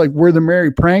fun. It's like, we're the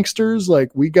merry pranksters. Like,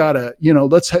 we gotta,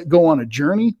 let's go on a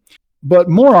journey. But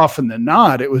more often than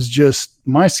not, it was just,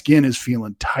 my skin is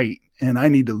feeling tight. And I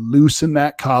need to loosen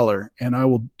that collar, and I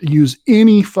will use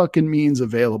any fucking means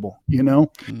available,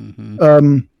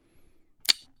 Mm-hmm.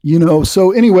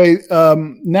 So anyway,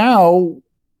 now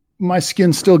my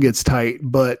skin still gets tight,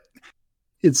 but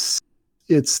it's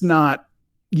not,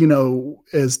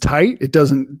 as tight. It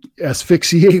doesn't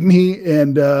asphyxiate me.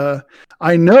 And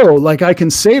I know, like, I can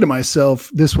say to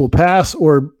myself, this will pass,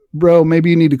 or bro,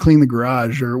 maybe you need to clean the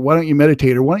garage, or why don't you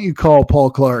meditate, or why don't you call Paul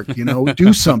Clark,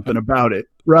 do something about it.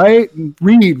 Right.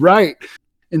 Right.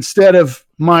 Instead of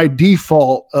my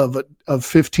default of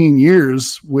 15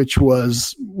 years, which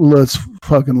was, let's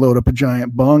fucking load up a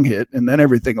giant bong hit and then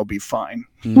everything will be fine.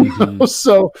 Mm-hmm.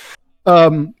 So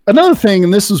another thing,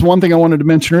 and this is one thing I wanted to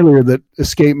mention earlier that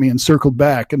escaped me and circled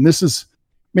back, and this is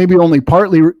maybe only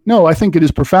partly, no, I think it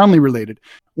is profoundly related.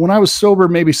 When I was sober,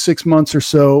 maybe 6 months or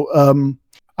so,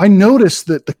 I noticed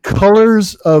that the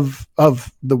colors of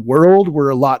the world were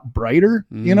a lot brighter.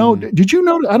 Did you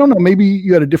know? I don't know. Maybe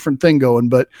you had a different thing going,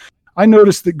 but I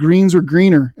noticed that greens were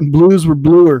greener and blues were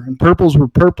bluer and purples were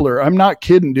purpler. I'm not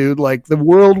kidding, dude. Like, the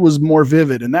world was more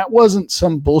vivid, and that wasn't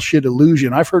some bullshit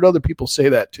illusion. I've heard other people say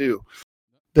that too,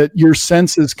 that your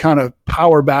senses kind of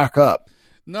power back up.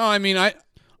 No, I mean,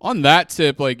 on that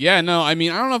tip, like, yeah, no, I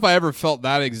mean, I don't know if I ever felt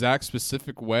that exact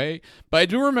specific way, but I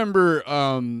do remember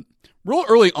real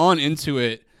early on into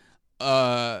it,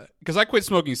 because I quit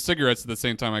smoking cigarettes at the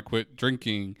same time I quit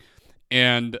drinking,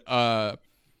 and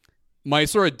my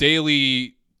sort of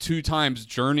daily 2 times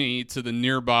journey to the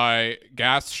nearby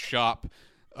gas shop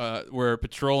where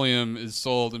petroleum is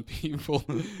sold and people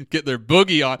get their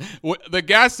boogie on. The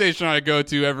gas station I go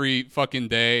to every fucking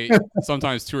day,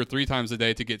 sometimes 2 or 3 times a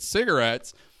day to get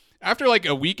cigarettes. After like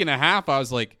a week and a half, I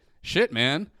was like, shit,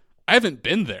 man, I haven't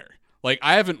been there. Like,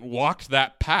 I haven't walked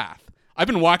that path. I've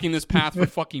been walking this path for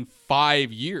fucking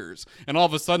 5 years. And all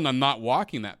of a sudden, I'm not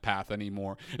walking that path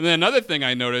anymore. And then another thing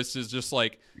I noticed is just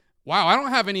like, wow, I don't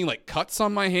have any like cuts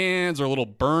on my hands or little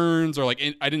burns or like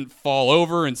I didn't fall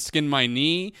over and skin my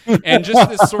knee. And just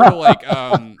this sort of like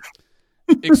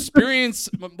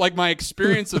experience, like my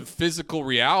experience of physical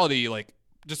reality, like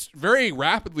just very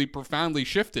rapidly, profoundly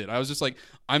shifted. I was just like,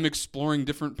 I'm exploring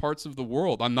different parts of the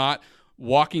world. I'm not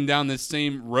walking down this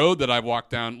same road that I've walked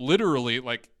down literally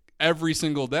like every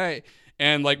single day.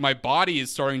 And like my body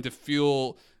is starting to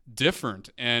feel different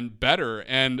and better.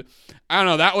 And I don't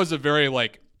know, that was a very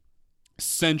like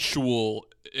sensual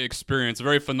experience, a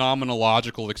very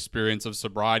phenomenological experience of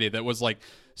sobriety that was like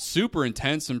super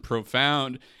intense and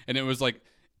profound. And it was like,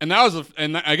 and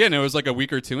again, it was like a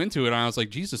week or 2 into it, and I was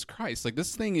like, Jesus Christ, like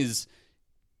this thing is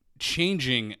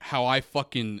changing how I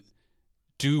fucking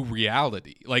do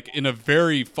reality, like in a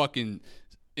very fucking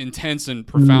intense and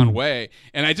profound way.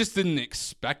 And I just didn't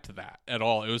expect that at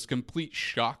all. It was complete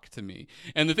shock to me.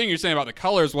 And the thing you're saying about the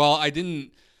colors, well, I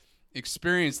didn't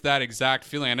experience that exact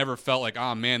feeling. I never felt like,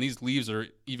 oh man, these leaves are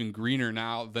even greener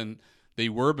now than they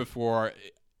were before.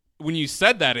 When you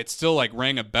said that, it still like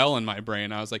rang a bell in my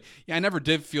brain. I was like, yeah, I never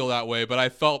did feel that way, but I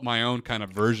felt my own kind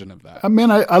of version of that. I mean,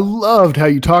 I loved how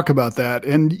you talk about that.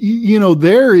 And, you know,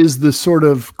 there is the sort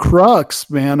of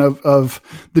crux, man, of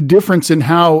the difference in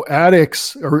how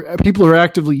addicts or people who are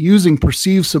actively using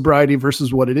perceive sobriety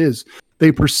versus what it is.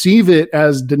 They perceive it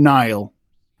as denial,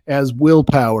 as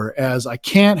willpower, as I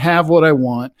can't have what I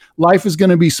want. Life is going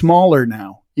to be smaller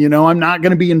now. You know, I'm not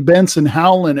going to be in Benson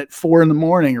howling at 4 a.m.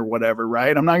 or whatever,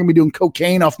 right? I'm not going to be doing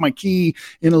cocaine off my key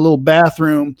in a little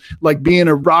bathroom, like being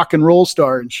a rock and roll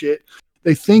star and shit.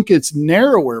 They think it's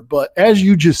narrower, but as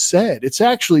you just said, it's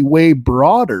actually way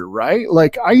broader, right?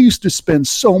 Like I used to spend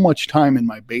so much time in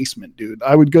my basement, dude.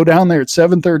 I would go down there at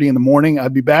 7:30 in the morning.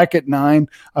 I'd be back at 9.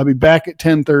 I'd be back at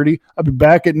 10:30. I'd be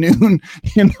back at noon.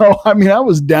 You know, I mean, I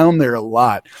was down there a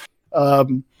lot.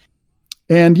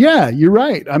 And yeah, you're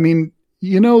right. I mean,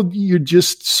 you know, you're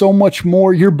just so much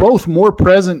more, you're both more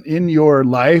present in your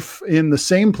life in the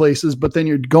same places, but then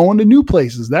you're going to new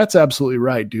places. That's absolutely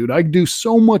right, dude. I do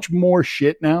so much more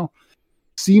shit now,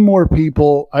 see more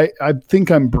people. I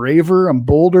think I'm braver, I'm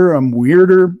bolder, I'm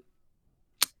weirder.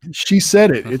 She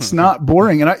said it. It's not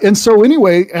boring. And so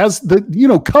anyway, as the, you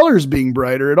know, colors being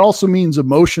brighter, it also means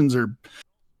emotions are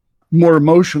more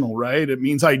emotional, right? It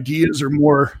means ideas are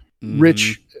more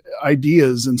rich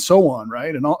ideas and so on,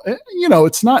 right? And all, you know,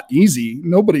 it's not easy.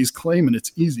 Nobody's claiming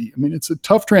it's easy. I mean, it's a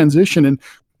tough transition. And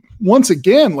once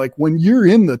again, like when you're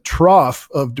in the trough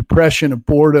of depression, of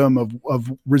boredom,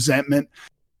 of resentment,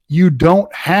 you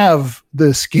don't have the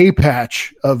escape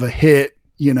hatch of a hit,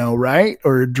 you know, right?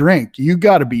 Or a drink. You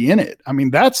got to be in it. I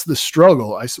mean, that's the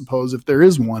struggle, I suppose, if there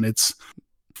is one. It's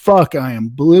fuck, I am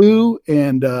blue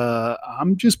and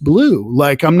I'm just blue.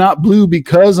 Like I'm not blue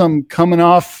because I'm coming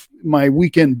off my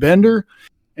weekend bender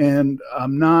and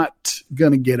I'm not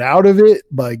going to get out of it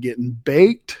by getting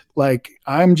baked. Like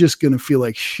I'm just going to feel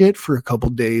like shit for a couple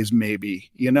days,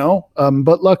 maybe, you know?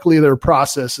 But luckily there are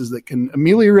processes that can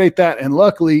ameliorate that. And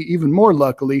luckily, even more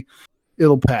luckily,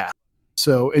 it'll pass.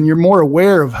 So, and you're more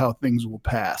aware of how things will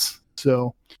pass.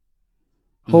 So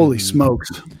holy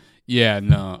smokes. Yeah,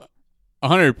 no,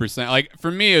 100%. Like for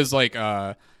me, it was like,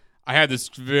 I had this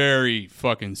very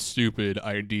fucking stupid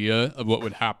idea of what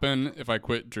would happen if I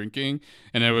quit drinking.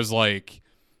 And it was like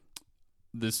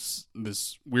this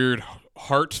weird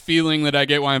heart feeling that I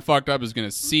get when I'm fucked up is going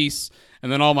to cease.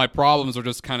 And then all my problems are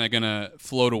just kind of going to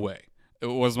float away. It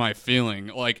was my feeling.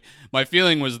 Like my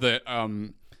feeling was that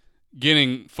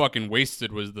getting fucking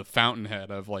wasted was the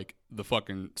fountainhead of like the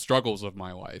fucking struggles of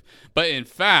my life. But in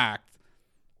fact,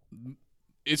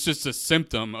 it's just a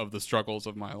symptom of the struggles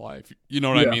of my life. You know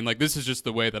what I mean? Like this is just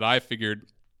the way that I figured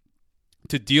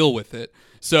to deal with it.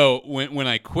 So when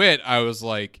I quit, I was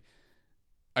like,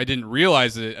 I didn't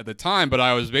realize it at the time, but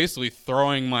I was basically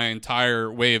throwing my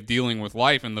entire way of dealing with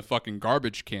life in the fucking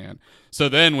garbage can. So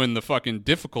then when the fucking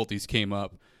difficulties came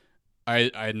up,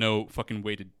 I had no fucking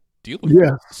way to deal with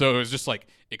it. So it was just like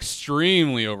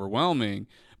extremely overwhelming.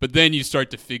 But then you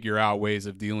start to figure out ways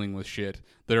of dealing with shit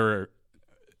that are,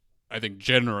 I think,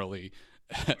 generally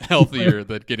healthier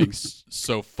than getting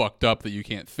so fucked up that you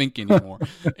can't think anymore.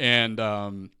 And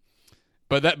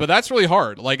but that's really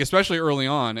hard, like especially early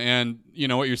on. And you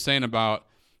know what you're saying about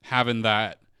having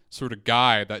that sort of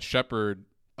guide, that shepherd,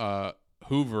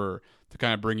 Hoover, to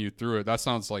kind of bring you through it. That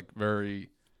sounds like very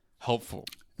helpful.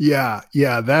 Yeah,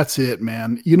 that's it,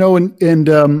 man. You know, and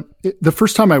the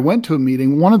first time I went to a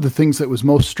meeting, one of the things that was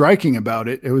most striking about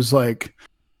it, it was like,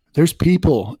 there's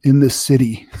people in this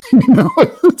city. You know,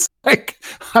 it's like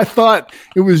I thought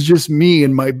it was just me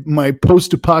in my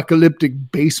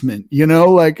post-apocalyptic basement. You know,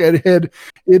 like it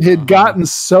had gotten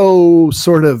so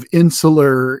sort of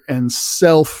insular and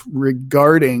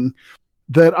self-regarding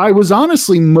that I was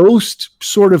honestly most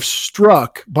sort of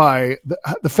struck by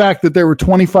the fact that there were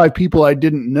 25 people I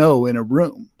didn't know in a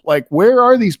room. Like, where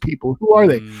are these people? Who are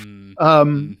they?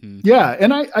 Yeah.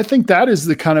 And I think that is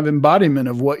the kind of embodiment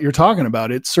of what you're talking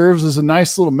about. It serves as a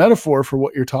nice little metaphor for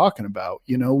what you're talking about.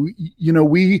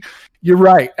 You're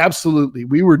right. Absolutely.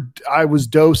 I was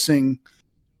dosing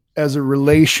as a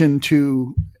relation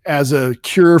to, as a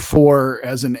cure for,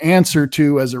 as an answer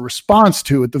to, as a response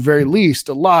to, at the very least,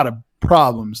 a lot of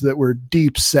problems that were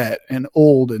deep set and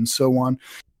old and so on.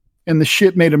 And the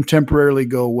shit made them temporarily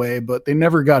go away, but they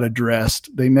never got addressed.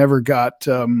 They never got,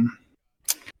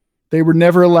 they were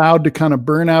never allowed to kind of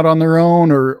burn out on their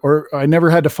own, or I never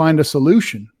had to find a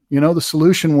solution. You know, the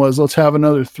solution was, let's have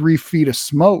another 3 feet of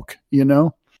smoke, you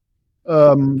know?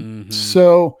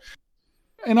 So,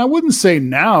 and I wouldn't say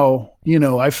now, you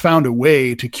know, I found a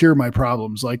way to cure my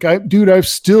problems. Like I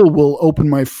still will open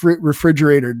my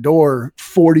refrigerator door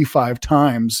 45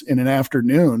 times in an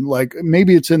afternoon. Like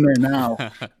maybe it's in there now.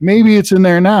 Maybe it's in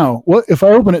there now. What if I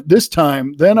open it this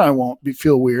time, then I won't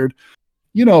feel weird.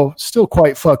 You know, still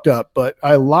quite fucked up, but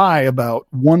I lie about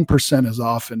 1% as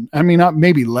often. I mean,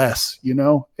 maybe less, you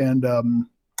know, and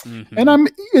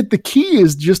the key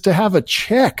is just to have a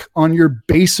check on your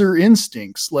baser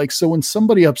instincts. Like, so when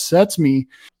somebody upsets me,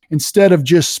 instead of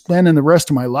just spending the rest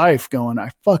of my life going,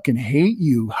 I fucking hate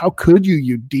you. How could you,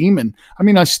 you demon? I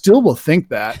mean, I still will think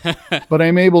that, but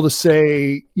I'm able to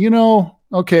say, you know,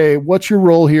 okay, what's your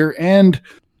role here? And,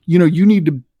 you know, you need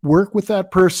to work with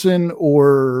that person,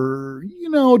 or,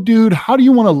 you know, dude, how do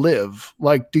you want to live?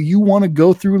 Like, do you want to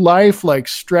go through life like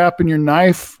strapping your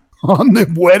knife on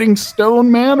the wedding stone,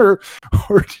 man, or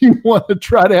do you want to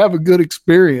try to have a good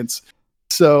experience?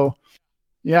 So,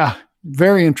 yeah,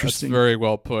 very interesting. That's very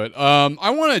well put. I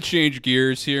want to change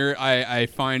gears here. I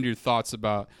find your thoughts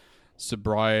about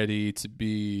sobriety to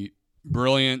be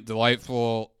brilliant,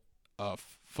 delightful,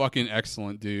 fucking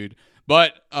excellent, dude.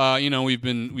 But you know, we've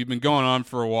been going on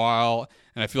for a while,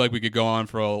 and I feel like we could go on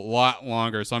for a lot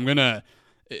longer. So I'm gonna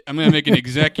make an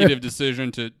executive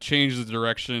decision to change the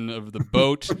direction of the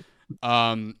boat.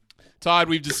 Todd,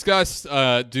 we've discussed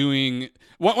doing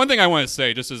one thing I want to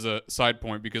say just as a side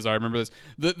point, because I remember this.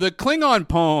 The Klingon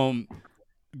poem,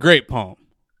 great poem.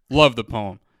 Love the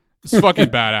poem. It's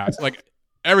fucking badass. Like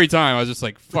every time I was just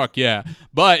like, fuck yeah.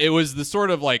 But it was the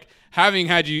sort of like having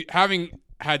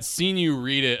had seen you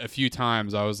read it a few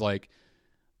times, I was like,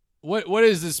 what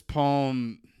is this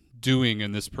poem doing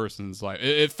in this person's life?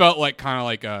 It felt like kind of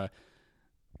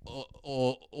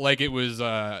like it was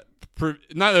not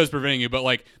that it was preventing you, but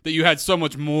like that you had so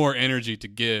much more energy to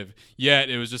give,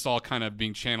 yet it was just all kind of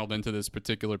being channeled into this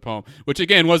particular poem, which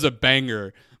again was a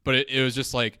banger, but it was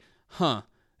just like,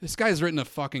 this guy's written a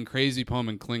fucking crazy poem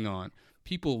in Klingon.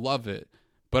 People love it,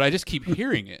 but I just keep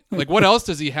hearing it. Like, what else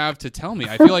does he have to tell me?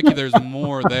 I feel like there's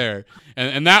more there.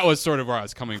 And that was sort of where I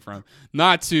was coming from.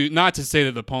 Not to say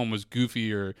that the poem was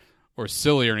goofy or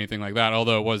silly or anything like that,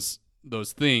 although it was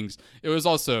those things. It was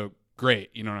also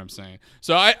great, you know what I'm saying?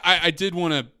 So I did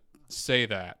want to say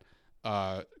that.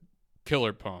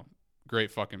 Killer poem.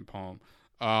 Great fucking poem.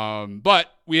 But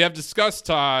we have discussed,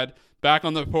 Todd, back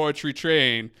on the poetry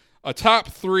train, a top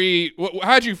 3,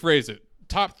 how'd you phrase it?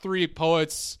 Top 3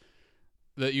 poets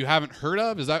that you haven't heard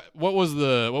of? Is that what was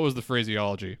the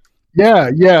phraseology? Yeah,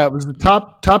 it was the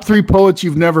top 3 poets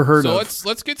you've never heard of. So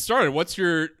let's get started. Let's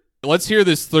hear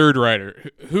this third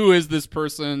writer. Who is this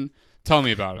person? Tell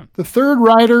me about him. The third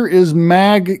writer is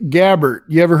Mag Gabbert.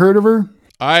 You ever heard of her?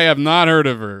 I have not heard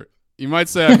of her. You might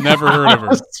say I've never heard of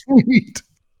her. Sweet.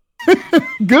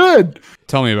 Good.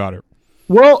 Tell me about her.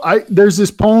 Well, there's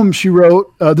this poem she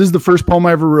wrote. This is the first poem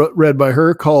I ever read by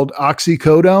her, called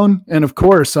Oxycodone. And of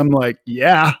course, I'm like,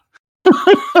 yeah,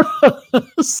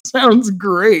 sounds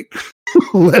great.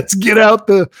 Let's get out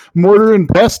the mortar and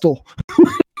pestle.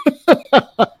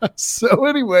 So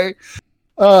anyway,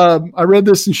 I read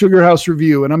this in Sugar House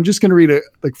Review, and I'm just going to read it.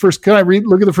 Like first, can I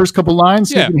look at the first couple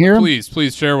lines so you can hear them?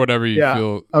 Please share whatever you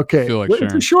feel like sharing.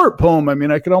 It's a short poem. I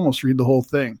mean, I could almost read the whole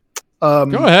thing. Go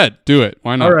ahead. Do it.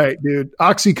 Why not? All right, dude.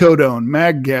 Oxycodone,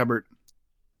 Mag Gabbert.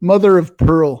 Mother of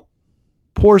pearl.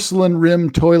 Porcelain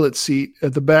rimmed toilet seat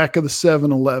at the back of the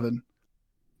 7-Eleven.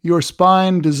 Your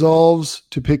spine dissolves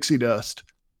to pixie dust.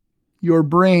 Your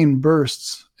brain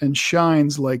bursts and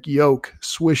shines like yolk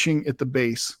swishing at the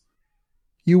base.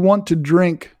 You want to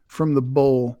drink from the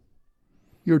bowl.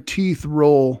 Your teeth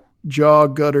roll, jaw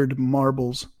guttered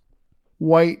marbles.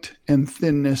 White and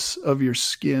thinness of your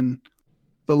skin.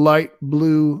 The light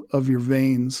blue of your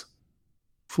veins.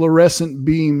 Fluorescent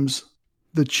beams,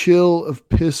 the chill of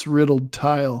piss-riddled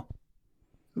tile.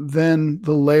 Then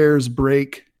the layers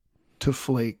break to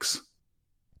flakes.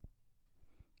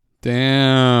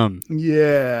 Damn.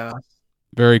 Yeah.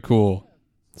 Very cool.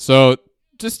 So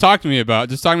just talk to me about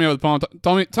the poem.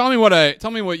 Tell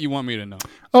me what you want me to know.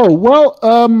 Oh, well,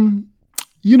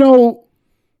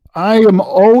 I am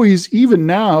always, even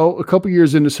now, a couple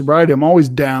years into sobriety, I'm always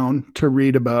down to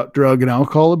read about drug and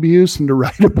alcohol abuse and to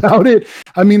write about it.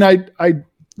 I mean, I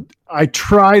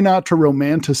try not to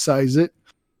romanticize it,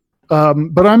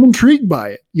 but I'm intrigued by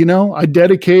it. I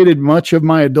dedicated much of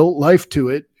my adult life to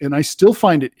it, and I still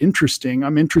find it interesting.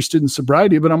 I'm interested in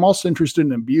sobriety, but I'm also interested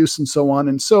in abuse and so on.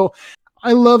 And so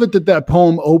I love it that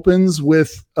poem opens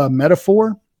with a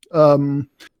metaphor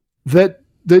that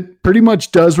pretty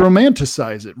much does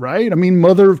romanticize it, right? I mean,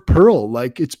 mother of pearl,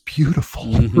 like it's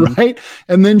beautiful, right?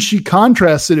 And then she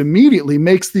contrasts it immediately,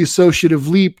 makes the associative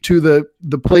leap to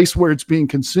the place where it's being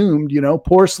consumed,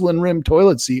 porcelain rimmed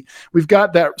toilet seat. We've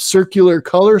got that circular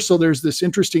color. So there's this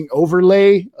interesting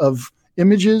overlay of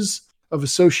images, of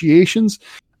associations,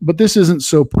 but this isn't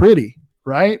so pretty,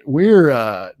 right? There's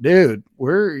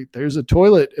a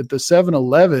toilet at the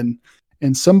 7-Eleven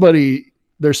and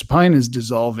their spine is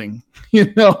dissolving,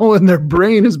 and their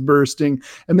brain is bursting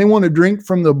and they want to drink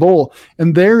from the bowl.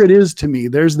 And there it is to me.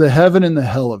 There's the heaven and the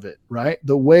hell of it, right?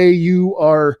 The way you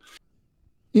are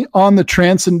on the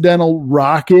transcendental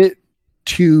rocket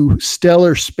to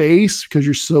stellar space because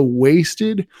you're so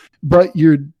wasted, but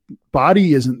your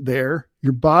body isn't there.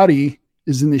 Your body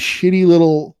is in this shitty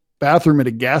little bathroom at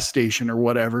a gas station or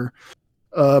whatever.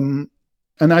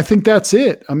 And I think that's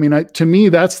it. I mean, to me,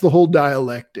 that's the whole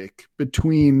dialectic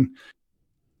between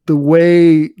the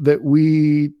way that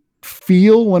we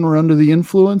feel when we're under the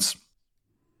influence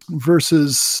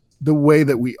versus the way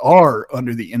that we are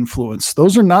under the influence.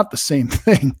 Those are not the same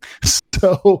thing.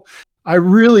 So I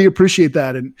really appreciate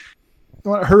that. And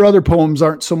her other poems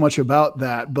aren't so much about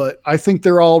that, but I think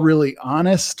they're all really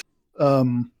honest.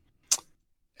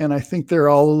 And I think they're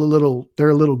all a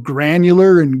little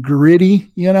granular and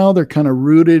gritty. They're kind of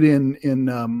rooted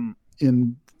in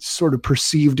sort of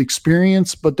perceived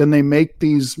experience, but then they make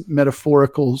these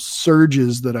metaphorical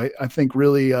surges that I think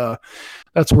really,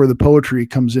 that's where the poetry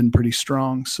comes in pretty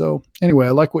strong. So anyway,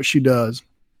 I like what she does.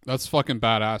 That's fucking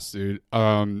badass, dude.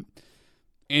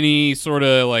 Any sort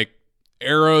of like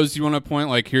arrows you want to point?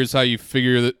 Like, here's how you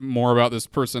figure more about this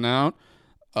person out.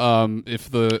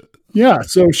 Yeah,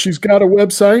 so she's got a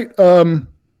website.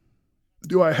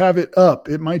 Do I have it up?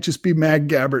 It might just be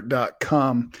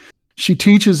maggabbert.com. She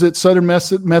teaches at Southern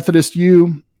Methodist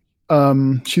U.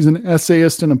 She's an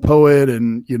essayist and a poet,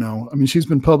 and she's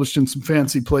been published in some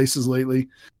fancy places lately.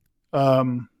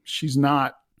 She's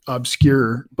not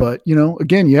obscure, but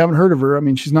again, you haven't heard of her. I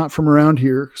mean, she's not from around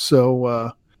here,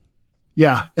 so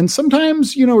yeah. And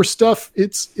sometimes her stuff,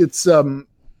 it's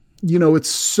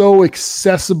so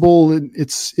accessible.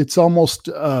 It's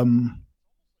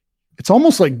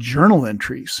almost like journal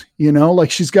entries,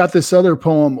 like she's got this other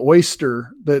poem,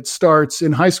 Oyster, that starts,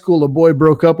 in high school, a boy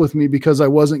broke up with me because I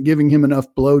wasn't giving him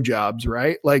enough blowjobs,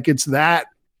 right? Like it's that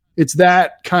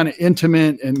kind of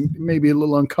intimate and maybe a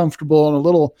little uncomfortable and a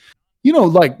little,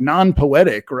 like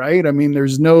non-poetic, right? I mean,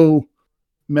 there's no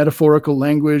metaphorical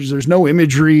language. There's no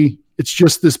imagery. It's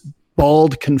just this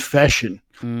bald confession.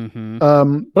 Mm-hmm.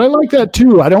 But I like that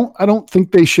too. I don't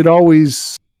think they should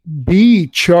always be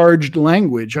charged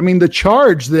language. I mean, the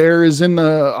charge there is in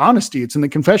the honesty. It's in the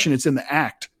confession. It's in the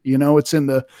act. It's in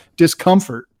the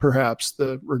discomfort, perhaps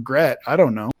the regret. I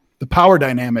don't know, the power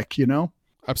dynamic.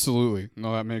 Absolutely.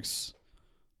 No, that makes.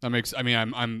 I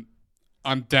mean,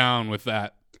 I'm down with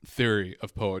that theory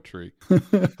of poetry.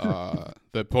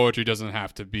 That poetry doesn't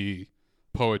have to be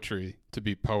poetry to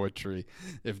be poetry,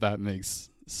 if that makes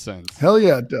sense. Hell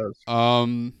yeah, it does.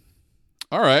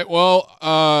 All right. Well,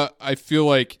 I feel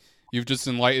like you've just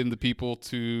enlightened the people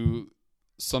to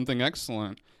something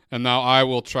excellent, and now I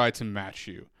will try to match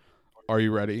you. Are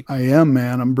you ready? I am,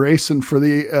 man. I'm bracing for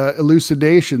the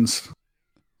elucidations.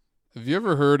 Have you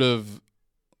ever heard of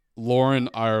Lauren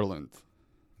Ireland?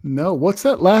 No. What's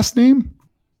that last name?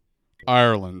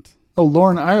 Ireland. Oh,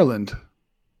 Lauren Ireland.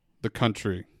 The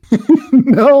country.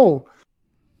 No.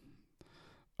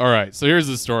 All right. So here's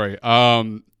the story.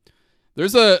 So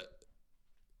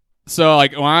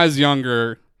like when I was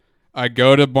younger, I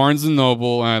go to Barnes and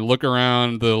Noble and I look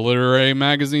around the literary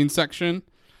magazine section,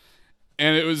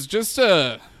 and it was just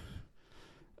a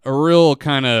real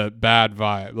kind of bad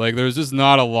vibe. Like there was just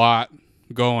not a lot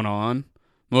going on.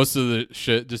 Most of the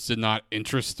shit just did not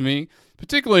interest me,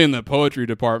 particularly in the poetry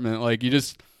department. Like you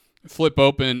just flip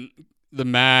open the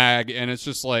mag and it's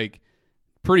just like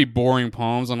pretty boring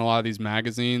poems on a lot of these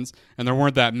magazines, and there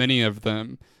weren't that many of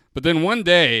them. But then one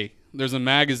day there's a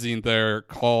magazine there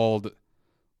called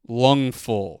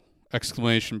Lungful !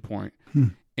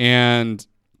 And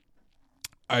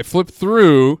I flip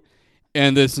through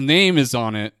and this name is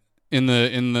on it in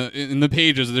the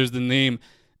pages. There's the name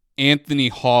Anthony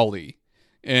Hawley.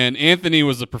 And Anthony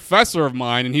was a professor of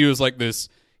mine, and he was like this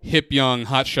hip young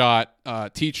hotshot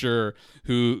teacher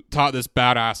who taught this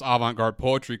badass avant-garde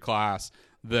poetry class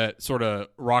that sort of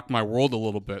rocked my world a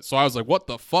little bit. So I was like, what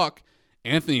the fuck?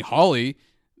 Anthony Hawley?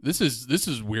 This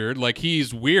is weird. Like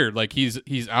he's weird. Like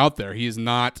he's out there. He is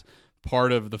not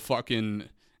part of the fucking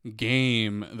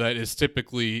game that is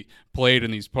typically played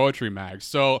in these poetry mags.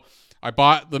 So I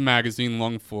bought the magazine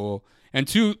Lungful, and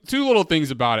two little things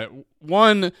about it.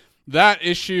 One, that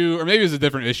issue, or maybe it's a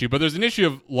different issue, but there's an issue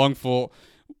of Lungful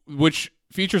which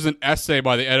features an essay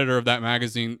by the editor of that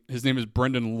magazine. His name is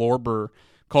Brendan Lorber,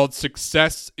 called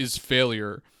Success is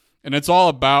Failure. And it's all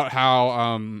about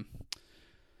how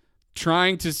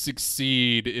trying to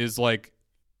succeed is like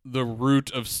the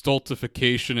root of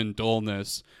stultification and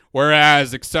dullness,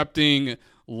 whereas accepting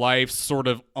life's sort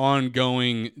of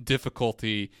ongoing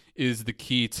difficulty is the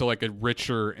key to like a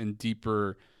richer and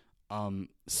deeper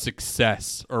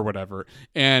success or whatever.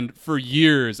 And for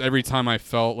years, every time I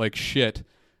felt like shit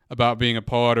about being a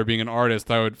poet or being an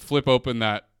artist, I would flip open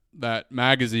that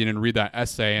magazine and read that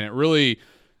essay, and it really,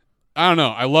 I don't know,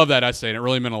 I love that essay, and it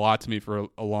really meant a lot to me for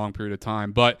a long period of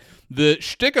time. But the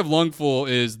shtick of Lungful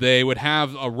is they would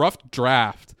have a rough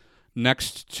draft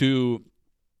next to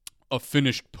a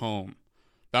finished poem.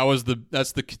 That's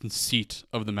the conceit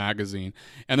of the magazine.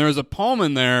 And there was a poem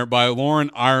in there by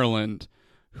Lauren Ireland,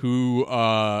 who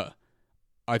I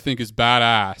think is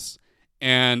badass.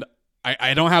 And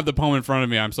I don't have the poem in front of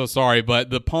me, I'm so sorry, but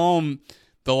the poem,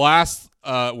 the last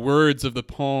words of the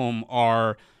poem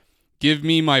are, "Give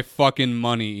me my fucking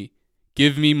money,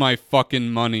 give me my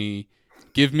fucking money,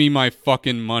 give me my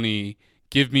fucking money,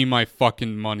 give me my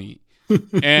fucking money."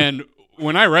 And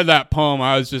when I read that poem,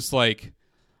 I was just like,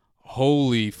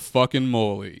 holy fucking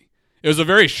moly. It was a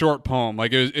very short poem.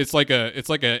 Like it's like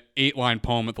a 8-line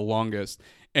poem at the longest.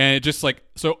 And it just like,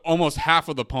 so almost half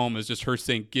of the poem is just her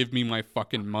saying, "Give me my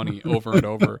fucking money," over and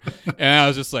over. And I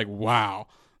was just like, wow,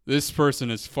 this person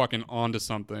is fucking onto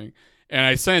something. And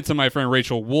I sent it to my friend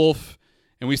Rachel Wolf,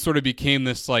 and we sort of became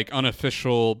this like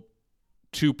unofficial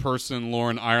 2-person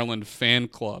Lauren Ireland fan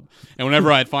club. And whenever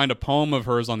I'd find a poem of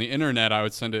hers on the internet, I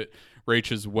would send it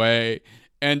Rachel's way.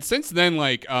 And since then,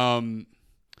 like, I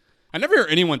never hear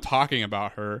anyone talking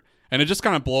about her, and it just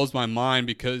kind of blows my mind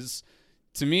because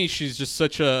to me, she's just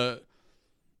such a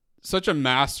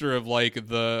master of like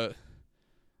the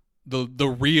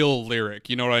real lyric.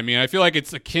 You know what I mean? I feel like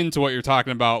it's akin to what you're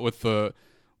talking about with the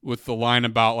line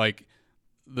about like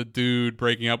the dude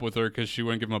breaking up with her because she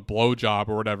wouldn't give him a blowjob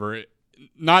or whatever.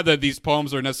 Not that these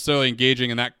poems are necessarily engaging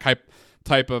in that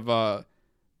type of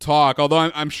talk, although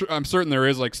I'm certain there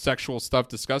is like sexual stuff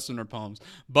discussed in her poems.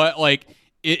 But like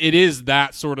it is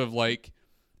that sort of like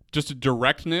just a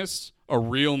directness, a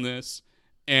realness,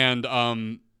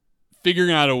 and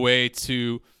figuring out a way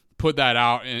to put that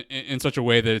out in such a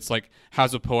way that it's like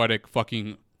has a poetic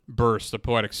fucking burst, a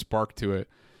poetic spark to it.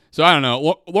 So I don't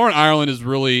know. Lauren Ireland is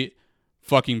really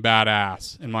fucking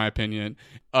badass in my opinion.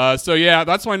 So yeah,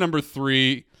 that's my number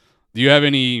 3. Do you have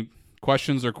any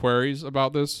questions or queries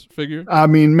about this figure? I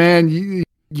mean, man, you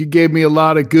gave me a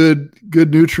lot of good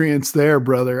nutrients there,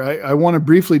 brother. I want to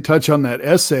briefly touch on that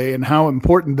essay and how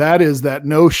important that is, that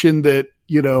notion that,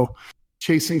 you know,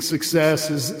 chasing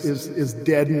success is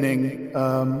deadening,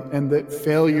 and that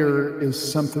failure is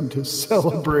something to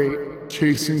celebrate.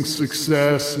 Chasing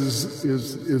success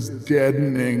is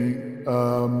deadening,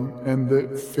 and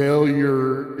that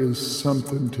failure is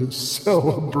something to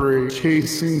celebrate.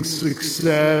 Chasing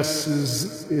success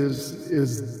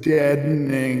is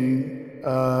deadening,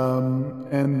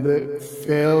 and that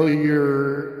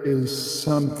failure is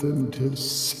something to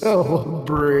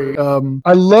celebrate.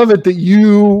 I love it that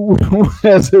you,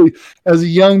 as a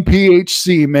young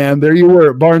PhD, man, there you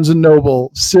were at Barnes and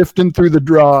Noble, sifting through the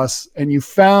dross, and you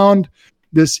found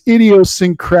this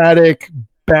idiosyncratic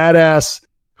badass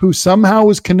who somehow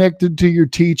was connected to your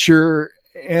teacher,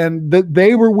 and that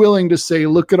they were willing to say,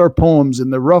 look at our poems in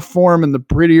the rough form and the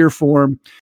prettier form.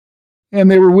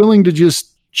 And they were willing to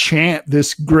just chant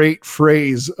this great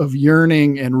phrase of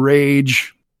yearning and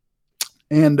rage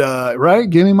and, right,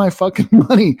 give me my fucking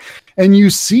money. And you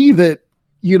see that,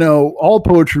 all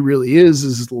poetry really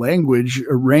is language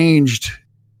arranged.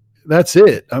 That's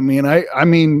it. I mean,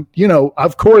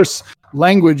 of course,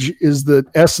 language is the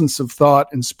essence of thought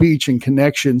and speech and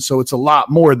connection. So it's a lot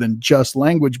more than just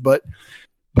language, but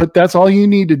that's all you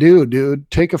need to do, dude.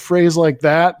 Take a phrase like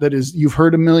that is you've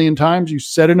heard a million times, you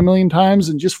said it a million times,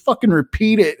 and just fucking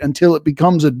repeat it until it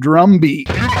becomes a drum beat.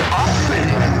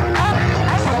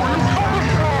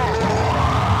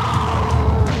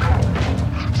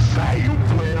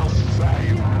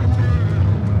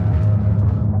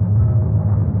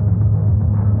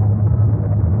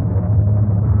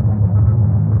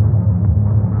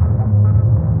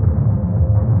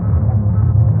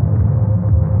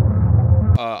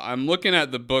 I'm looking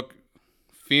at the book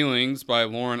Feelings by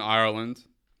Lauren Ireland.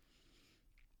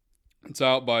 It's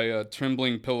out by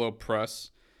Trembling Pillow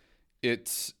Press. The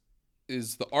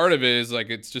art of it is like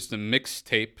it's just a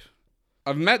mixtape.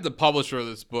 I've met the publisher of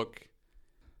this book.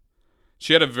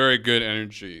 She had a very good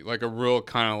energy, like a real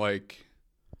kind of like,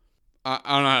 I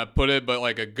don't know how to put it, but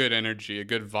like a good energy, a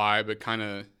good vibe, a kind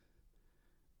of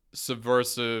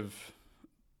subversive,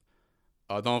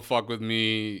 don't fuck with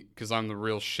me because I'm the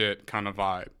real shit kind of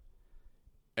vibe.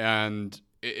 And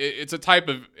it's a type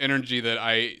of energy that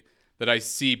I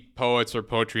see poets or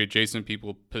poetry adjacent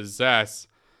people possess,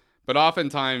 but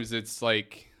oftentimes it's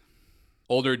like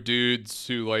older dudes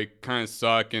who like kind of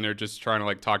suck and are just trying to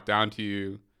like talk down to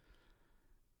you,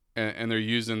 and they're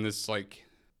using this like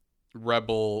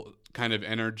rebel kind of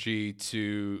energy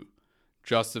to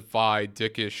justify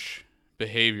dickish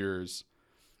behaviors.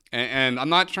 And I'm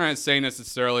not trying to say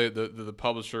necessarily the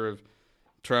publisher of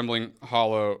Trembling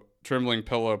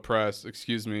Pillow Press,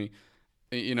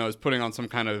 is putting on some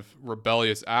kind of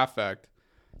rebellious affect.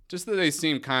 Just that they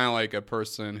seem kind of like a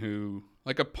person who,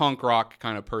 like a punk rock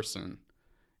kind of person,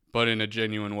 but in a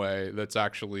genuine way that's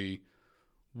actually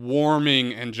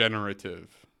warming and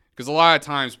generative. Because a lot of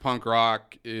times punk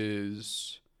rock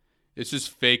it's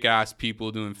just fake ass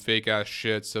people doing fake ass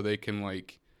shit so they can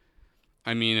like,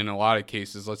 in a lot of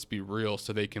cases, let's be real,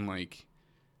 so they can like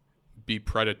be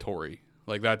predatory.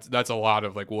 Like that's a lot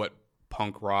of like what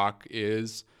punk rock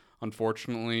is,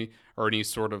 unfortunately, or any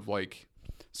sort of like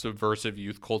subversive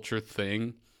youth culture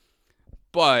thing.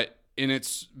 But in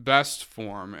its best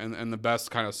form and the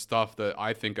best kind of stuff that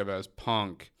I think of as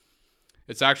punk,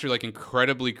 it's actually like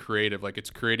incredibly creative. Like it's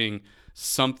creating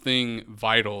something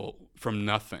vital from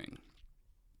nothing.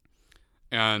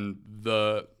 And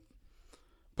the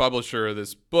publisher of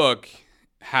this book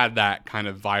had that kind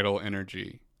of vital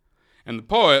energy. And the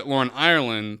poet, Lauren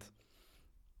Ireland,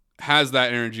 has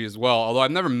that energy as well, although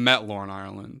I've never met Lauren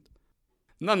Ireland.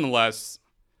 Nonetheless,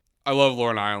 I love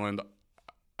Lauren Ireland.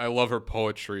 I love her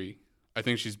poetry. I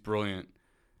think she's brilliant.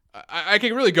 I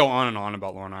can really go on and on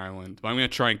about Lauren Ireland, but I'm going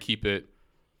to try and keep it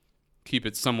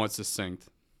somewhat succinct.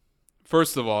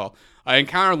 First of all, I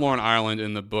encountered Lauren Ireland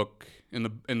in the book, in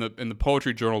the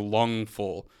poetry journal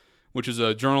Lungful, which is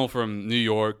a journal from New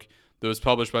York that was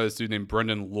published by this dude named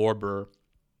Brendan Lorber.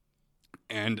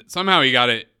 And somehow he got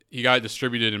it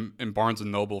distributed in Barnes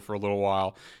and Noble for a little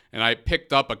while. And I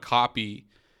picked up a copy.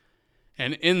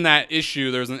 And in that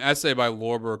issue, there's an essay by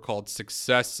Lorber called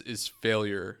Success is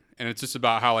Failure. And it's just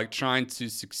about how like trying to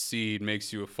succeed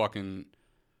makes you a fucking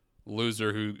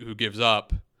loser who gives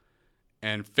up.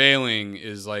 And failing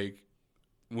is like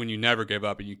when you never give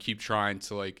up and you keep trying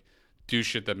to like do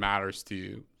shit that matters to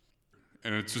you.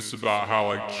 And it's just about how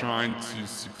like trying to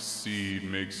succeed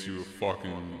makes you a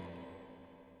fucking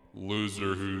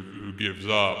loser who gives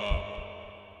up.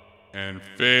 And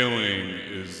failing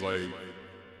is like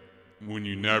when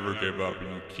you never give up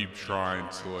and you keep trying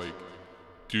to like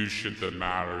do shit that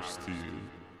matters to you.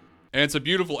 And it's a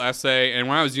beautiful essay. And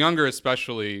when I was younger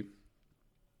especially,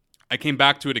 I came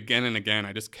back to it again and again.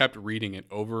 I just kept reading it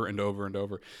over and over and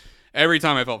over. Every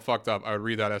time I felt fucked up, I would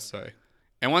read that essay.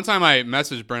 And one time I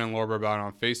messaged Brendan Lorber about it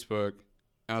on Facebook.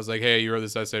 And I was like, hey, you wrote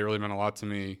this essay, it really meant a lot to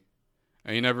me.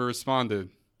 And he never responded.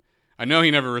 I know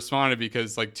he never responded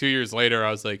because like 2 years later,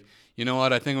 I was like, you know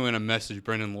what? I think I'm going to message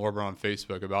Brendan Lorber on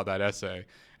Facebook about that essay.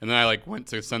 And then I like went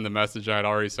to send the message. I had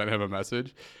already sent him a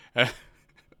message. And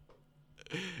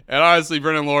honestly,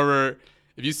 Brendan Lorber,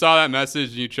 if you saw that message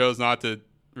and you chose not to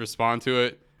respond to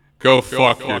it, go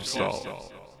fuck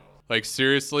yourself. Like,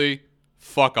 seriously,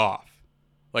 fuck off.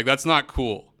 Like, that's not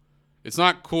cool. It's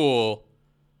not cool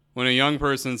when a young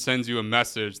person sends you a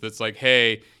message that's like,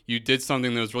 hey, you did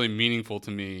something that was really meaningful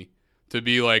to me, to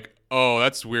be like, oh,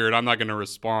 that's weird, I'm not going to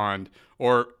respond.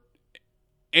 Or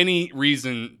any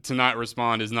reason to not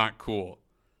respond is not cool.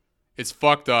 It's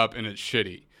fucked up and it's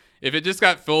shitty. If it just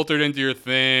got filtered into your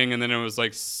thing and then it was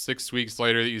like 6 weeks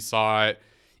later that you saw it,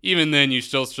 even then you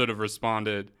still should have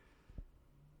responded.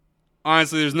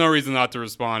 Honestly, there's no reason not to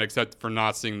respond except for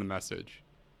not seeing the message.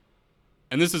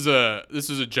 And this is a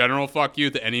general fuck you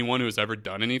to anyone who has ever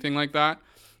done anything like that.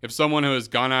 If someone who has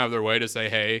gone out of their way to say,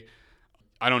 hey,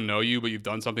 I don't know you, but you've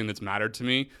done something that's mattered to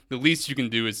me, the least you can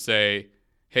do is say,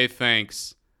 hey,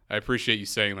 thanks. I appreciate you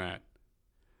saying that.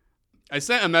 I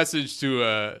sent a message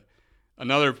to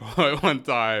another poet one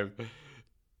time.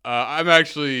 I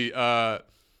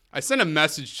sent a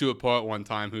message to a poet one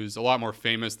time who's a lot more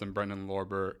famous than Brendan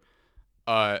Lorber,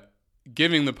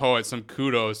 giving the poet some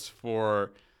kudos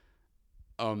for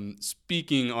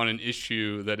speaking on an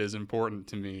issue that is important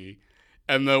to me.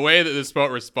 And the way that this poet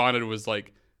responded was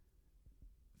like,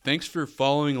 thanks for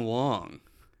following along.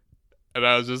 And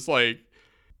I was just like,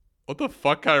 what the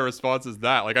fuck kind of response is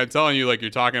that? Like, I'm telling you, like,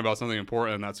 you're talking about something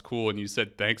important and that's cool, and you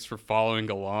said thanks for following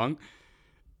along.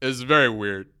 It's very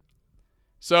weird.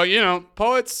 So, you know,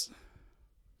 poets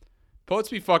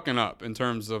be fucking up in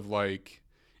terms of, like,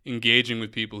 engaging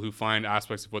with people who find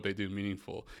aspects of what they do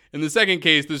meaningful. In the second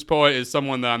case, this poet is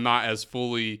someone that I'm not as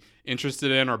fully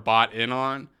interested in or bought in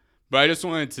on, but I just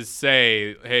wanted to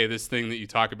say, hey, this thing that you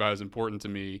talk about is important to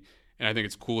me, and I think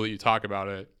it's cool that you talk about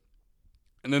it.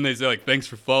 And then they say, like, thanks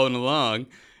for following along.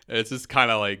 And it's just kind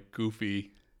of, like,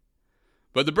 goofy.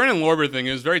 But the Brendan Lorber thing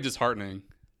is very disheartening.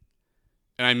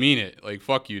 And I mean it. Like,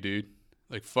 fuck you, dude.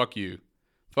 Like, fuck you.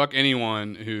 Fuck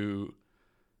anyone who,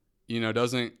 you know,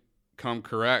 doesn't come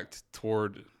correct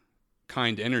toward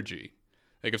kind energy.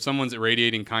 Like, if someone's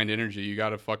radiating kind energy, you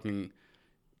gotta fucking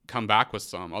come back with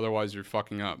some. Otherwise, you're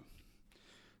fucking up.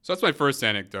 So that's my first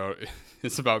anecdote.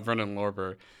 It's about Brendan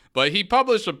Lorber. But he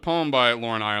published a poem by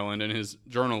Lauren Ireland in his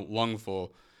journal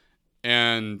Lungful.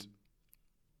 And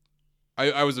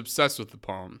I was obsessed with the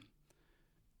poem.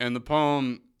 And the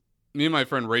poem, me and my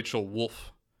friend Rachel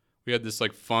Wolf, we had this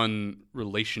like fun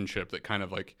relationship that kind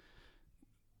of like,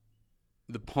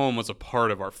 the poem was a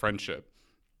part of our friendship.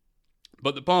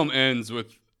 But the poem ends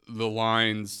with the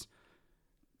line,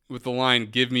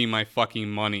 give me my fucking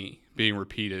money, being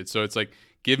repeated. So it's like,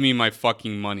 give me my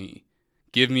fucking money.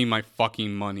 Give me my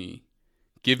fucking money.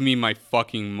 Give me my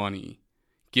fucking money.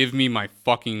 Give me my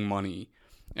fucking money.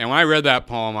 And when I read that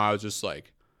poem, I was just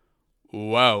like,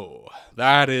 whoa,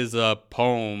 that is a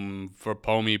poem for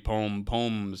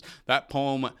poems. That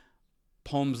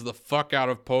poems the fuck out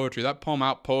of poetry. That poem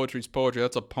out poetry's poetry.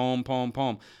 That's a poem.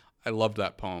 I loved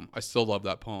that poem. I still love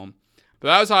that poem. But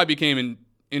that was how I became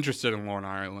interested in Lauren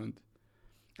Ireland.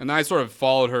 And then I sort of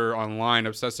followed her online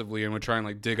obsessively and would try and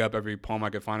like dig up every poem I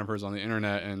could find of hers on the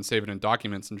internet and save it in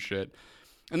documents and shit.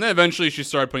 And then eventually she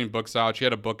started putting books out. She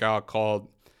had a book out called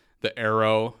The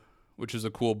Arrow, which is a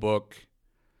cool book.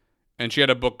 And she had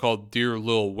a book called Dear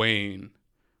Lil Wayne,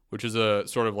 which is a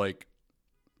sort of like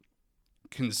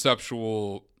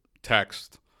conceptual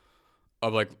text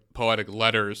of like poetic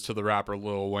letters to the rapper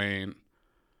Lil Wayne.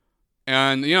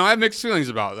 And, you know, I have mixed feelings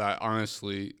about that,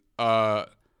 honestly.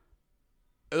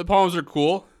 The poems are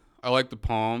cool. I like the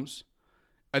poems.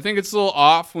 I think it's a little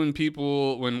off when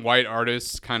white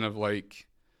artists kind of like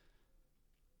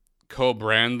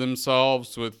co-brand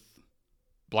themselves with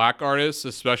black artists,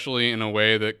 especially in a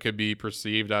way that could be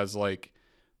perceived as like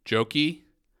jokey.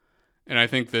 And I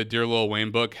think the Dear Lil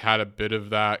Wayne book had a bit of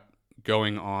that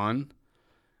going on.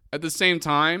 At the same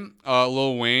time,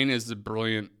 Lil Wayne is a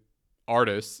brilliant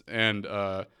artist and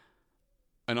an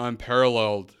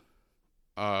unparalleled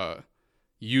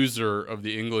user of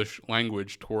the English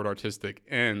language toward artistic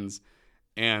ends,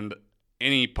 and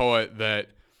any poet that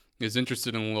is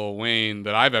interested in Lil Wayne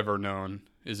that I've ever known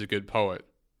is a good poet.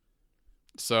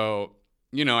 So,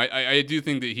 you know, I do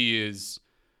think that he is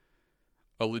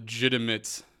a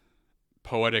legitimate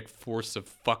poetic force of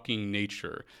fucking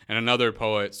nature, and another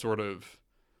poet sort of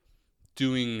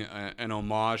doing an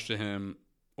homage to him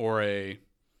or a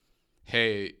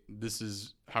hey, this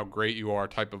is how great you are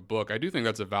type of book. I do think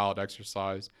that's a valid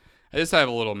exercise. I just have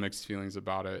a little mixed feelings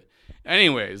about it.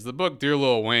 Anyways, the book Dear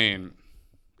Lil Wayne,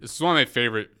 this is one of my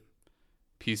favorite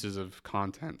pieces of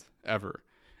content ever.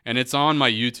 And it's on my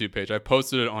YouTube page. I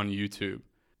posted it on YouTube.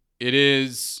 It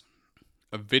is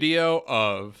a video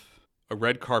of a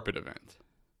red carpet event.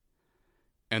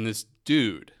 And this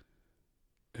dude,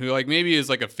 who like maybe is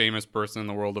like a famous person in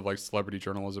the world of like celebrity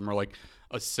journalism or like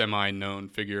a semi-known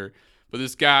figure. But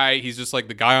this guy, he's just like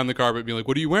the guy on the carpet being like,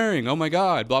 what are you wearing? Oh my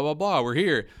God, blah, blah, blah. We're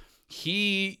here.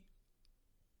 He,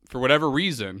 for whatever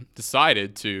reason,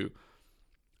 decided to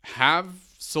have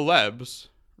celebs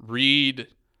read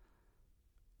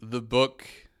the book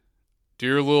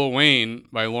Dear Lil Wayne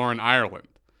by Lauren Ireland.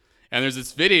 And there's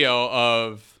this video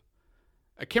of,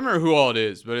 I can't remember who all it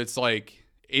is, but it's like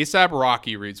A$AP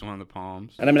Rocky reads one of the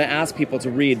poems. And I'm going to ask people to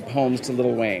read poems to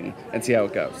Lil Wayne and see how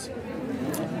it goes.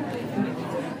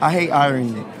 I hate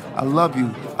irony. I love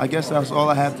you. I guess that's all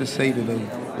I have to say today.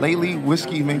 Lately,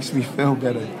 whiskey makes me feel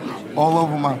better. All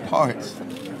over my parts.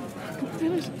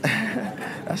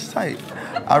 That's tight.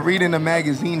 I read in a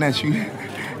magazine that you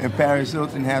and Paris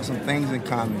Hilton have some things in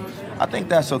common. I think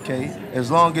that's okay, as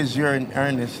long as you're in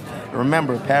earnest.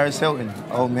 Remember, Paris Hilton,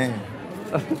 oh man.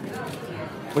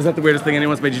 Was that the weirdest thing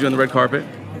anyone's made you do on the red carpet?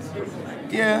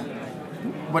 Yeah,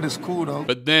 but it's cool though.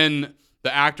 But then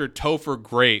the actor Topher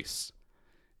Grace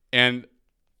and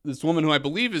this woman who I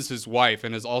believe is his wife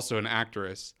and is also an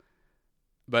actress,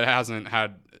 but hasn't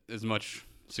had as much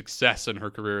success in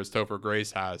her career as Topher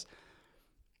Grace has,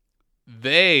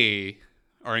 they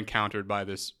are encountered by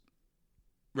this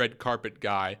red carpet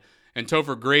guy. And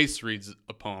Topher Grace reads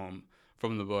a poem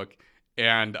from the book.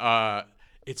 And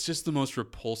it's just the most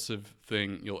repulsive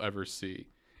thing you'll ever see.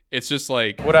 It's just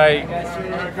like... Would I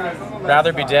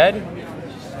rather be dead?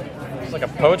 It's like a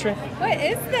poetry? What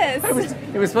is this?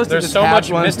 It was supposed There's to so much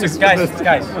mystic... Guys. Oh,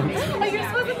 you're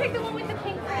supposed to pick the one with the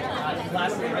pink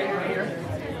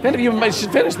Ben, you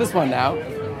should finish this one now.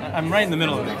 I'm right in the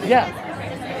middle of it. Yeah.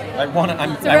 I want to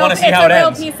see how it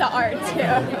ends. It's a real piece of art,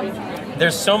 too.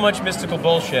 There's so much mystical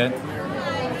bullshit.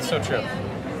 It's so true.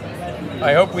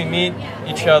 I hope we meet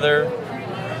each other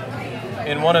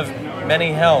in one of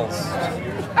many hells.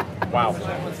 Wow.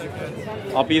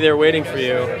 I'll be there waiting for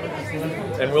you,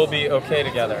 and we'll be okay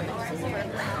together.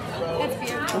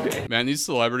 Man, these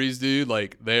celebrities, dude,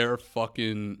 like, they're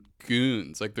fucking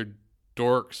goons. Like, they're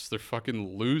dorks. They're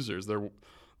fucking losers. They're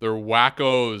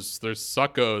wackos. They're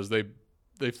suckos.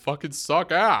 They fucking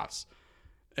suck ass.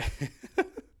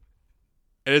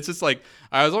 And it's just like,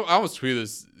 I almost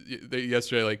tweeted this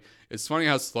yesterday. Like, it's funny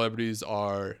how celebrities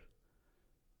are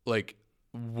like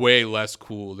way less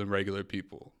cool than regular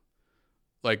people.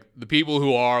 Like, the people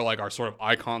who are like are sort of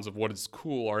icons of what is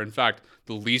cool are in fact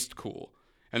the least cool.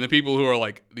 And the people who are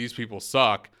like, these people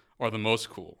suck, are the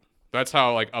most cool. That's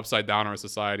how like upside down our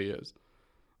society is.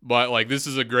 But like, this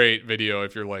is a great video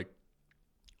if you're like,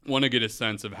 want to get a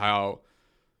sense of how,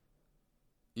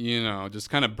 you know, just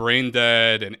kind of brain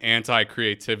dead and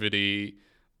anti-creativity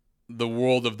the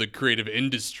world of the creative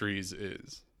industries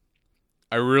is.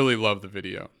 I really love the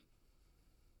video.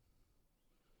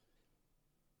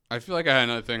 I feel like I had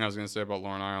another thing I was going to say about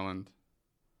Lauren Ireland,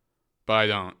 but I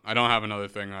don't. I don't have another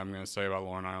thing I'm going to say about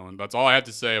Lauren Ireland. That's all I have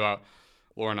to say about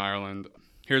Lauren Ireland.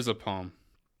 Here's a poem.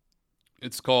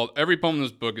 It's called, every poem in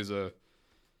this book is a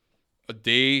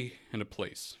day and a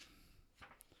place.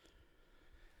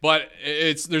 But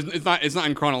it's not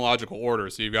in chronological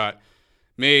order. So you've got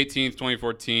May 18th,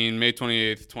 2014, May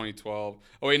 28th, 2012.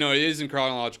 Oh wait, no, it is in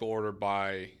chronological order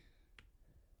by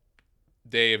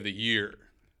day of the year.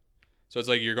 So it's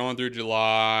like you're going through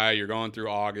July, you're going through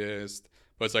August,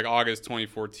 but it's like August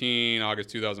 2014, August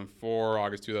 2004,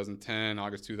 August 2010,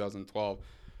 August 2012.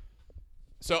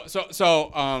 So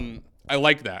I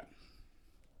like that.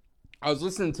 I was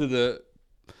listening to the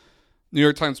New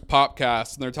York Times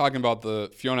Popcast, and they're talking about the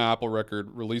Fiona Apple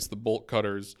record, Release the Bolt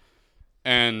Cutters,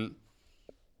 and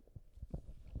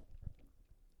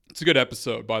it's a good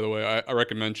episode, by the way. I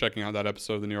recommend checking out that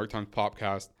episode of the New York Times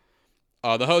Popcast.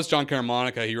 The host, John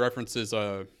Caramonica, he references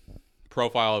a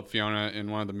profile of Fiona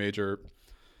in one of the major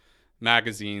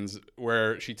magazines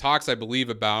where she talks, I believe,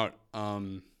 about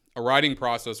a writing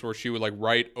process where she would like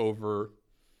write over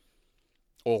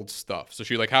old stuff. So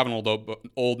she'd like have an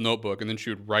old notebook, and then she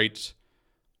would write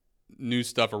new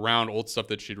stuff around old stuff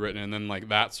that she'd written, and then like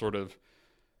that sort of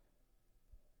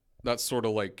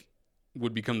like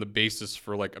would become the basis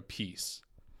for like a piece.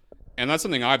 And that's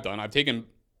something I've done. I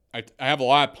have a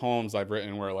lot of poems I've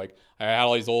written where like I had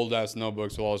all these old ass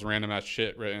notebooks with all this random ass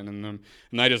shit written in them,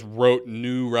 and I just wrote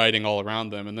new writing all around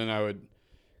them, and then I would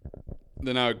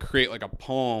create like a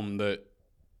poem that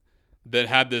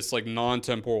had this like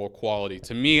non-temporal quality.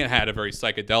 To me, it had a very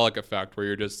psychedelic effect where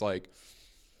you're just like,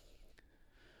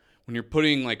 when you're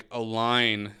putting like a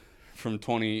line from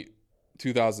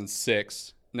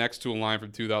 2006 next to a line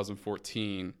from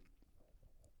 2014,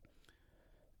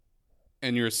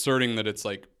 and you're asserting that it's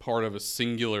like part of a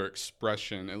singular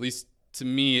expression. At least to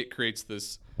me, it creates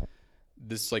this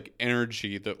like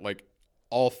energy that like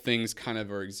all things kind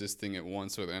of are existing at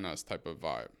once within us type of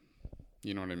vibe.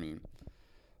 You know what I mean?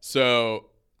 So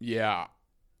yeah,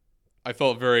 I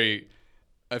felt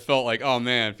like, oh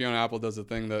man, Fiona Apple does a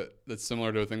thing that's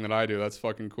similar to a thing that I do. That's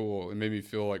fucking cool. It made me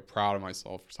feel like proud of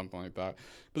myself or something like that.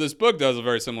 But this book does a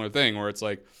very similar thing where it's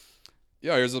like,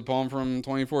 yeah, here's a poem from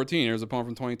 2014. Here's a poem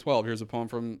from 2012. Here's a poem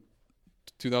from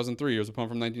 2003. Here's a poem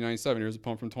from 1997. Here's a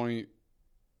poem from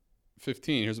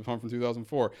 2015. Here's a poem from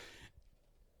 2004.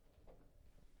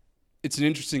 It's an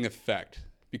interesting effect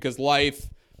because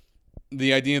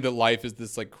the idea that life is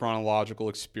this like chronological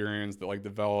experience that like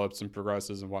develops and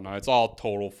progresses and whatnot, it's all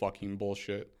total fucking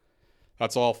bullshit.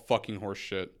 That's all fucking horse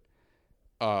shit.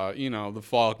 The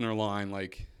Faulkner line,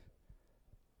 like,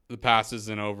 the past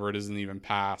isn't over, it isn't even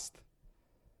past.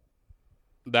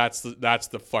 That's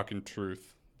the fucking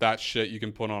truth. That shit you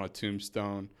can put on a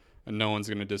tombstone and no one's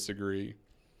gonna disagree.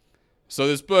 So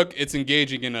this book, it's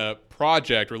engaging in a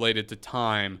project related to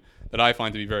time that I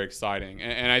find to be very exciting.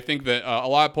 And I think that a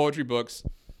lot of poetry books,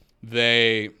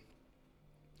 they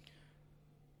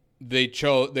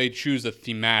choose a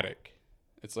thematic.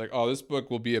 It's like, oh, this book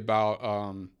will be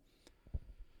about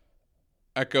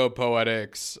echo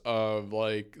poetics of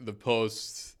like the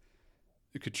post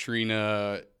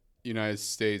Katrina United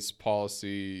States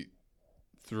policy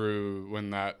through when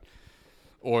that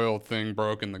oil thing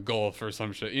broke in the Gulf or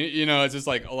some shit. It's just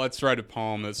like, let's write a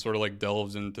poem that sort of like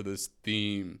delves into this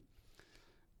theme.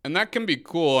 And that can be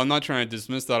cool. I'm not trying to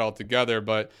dismiss that altogether,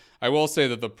 but I will say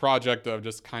that the project of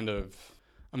just kind of,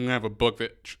 I'm going to have a book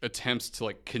that attempts to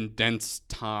like condense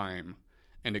time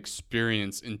and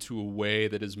experience into a way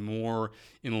that is more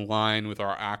in line with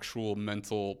our actual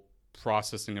mental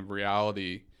processing of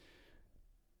reality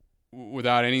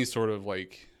without any sort of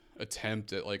like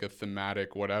attempt at like a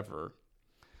thematic whatever.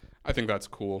 I think that's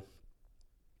cool.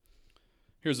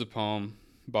 Here's a poem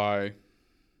by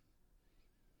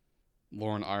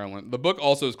Lauren Ireland. The book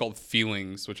also is called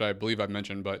Feelings, which I believe I've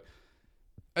mentioned, but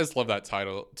I just love that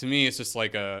title. To me, it's just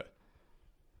like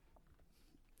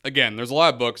again, there's a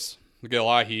lot of books that get a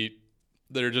lot of heat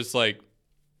that are just like,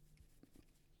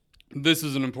 this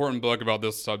is an important book about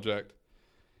this subject.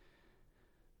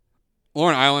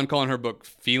 Lauren Ireland calling her book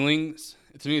Feelings,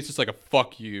 to me, it's just like a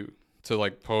fuck you to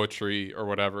like poetry or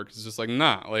whatever. Cause it's just like,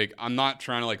 nah, like I'm not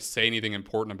trying to like say anything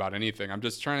important about anything. I'm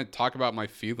just trying to talk about my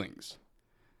feelings,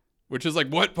 which is like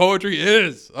what poetry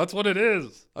is. That's what it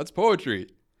is. That's poetry.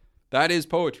 That is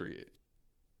poetry.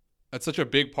 That's such a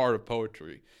big part of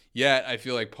poetry. Yet I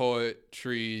feel like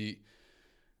poetry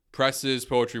presses,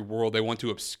 poetry world, they want to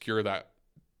obscure that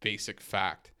basic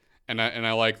fact. And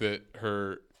I like that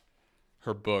her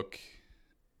book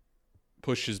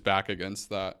pushes back against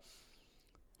that.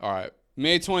 All right.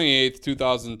 May 28th,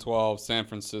 2012, San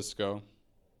Francisco.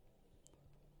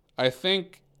 I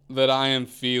think that I am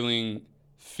feeling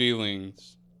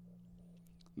feelings.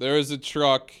 There is a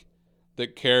truck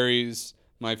that carries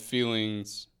my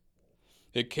feelings.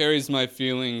 It carries my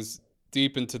feelings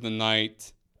deep into the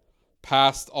night,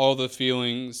 past all the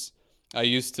feelings I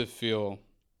used to feel,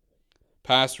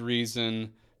 past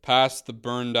reason, past the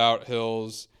burned out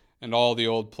hills and all the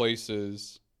old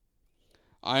places.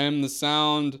 I am the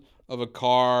sound of a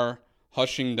car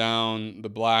hushing down the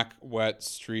black, wet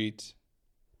street.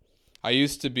 I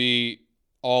used to be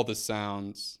all the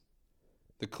sounds.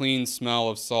 The clean smell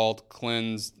of salt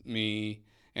cleansed me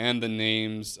and the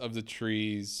names of the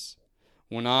trees.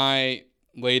 When I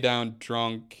lay down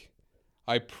drunk,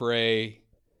 I pray,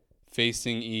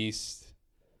 facing east.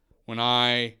 When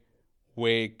I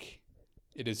wake,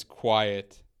 it is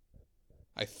quiet.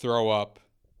 I throw up.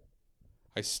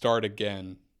 I start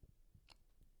again.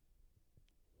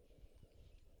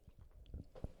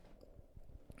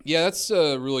 Yeah, that's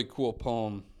a really cool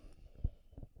poem.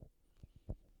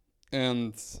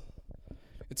 And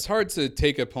it's hard to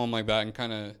take a poem like that and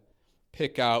kind of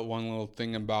pick out one little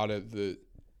thing about it that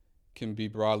can be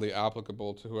broadly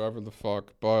applicable to whoever the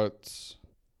fuck. But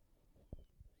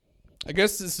I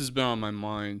guess this has been on my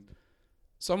mind.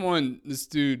 This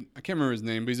dude, I can't remember his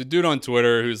name, but he's a dude on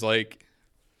Twitter who's like,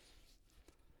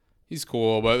 he's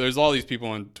cool, but there's all these people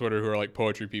on Twitter who are like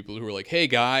poetry people who are like, hey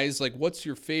guys, like what's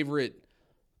your favorite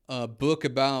book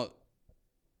about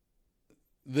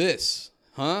this,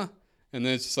 huh? And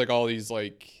then it's just like all these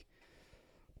like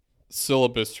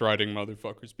syllabus writing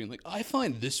motherfuckers being like, I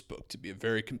find this book to be a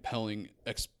very compelling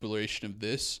exploration of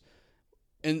this.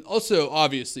 And also,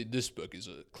 obviously, this book is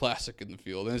a classic in the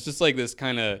field. And it's just like this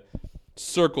kind of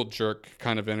circle jerk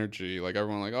kind of energy. Like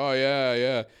everyone like, oh yeah,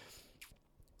 yeah.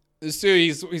 this dude,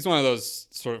 he's one of those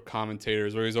sort of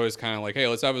commentators where he's always kind of like, hey,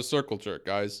 let's have a circle jerk,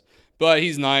 guys. But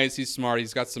he's nice, he's smart,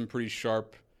 he's got some pretty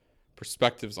sharp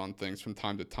perspectives on things from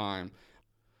time to time.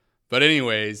 But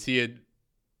anyways, I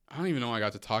don't even know why I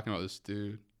got to talking about this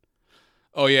dude.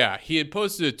 Oh yeah, he had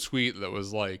posted a tweet that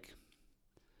was like,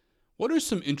 what are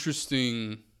some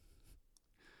interesting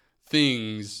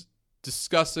things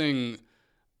discussing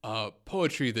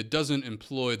poetry that doesn't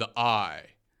employ the I,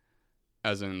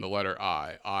 as in the letter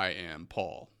I am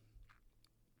Paul.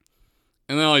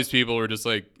 And then all these people were just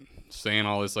like saying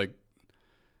all this like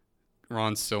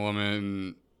Ron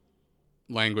Silliman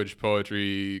language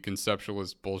poetry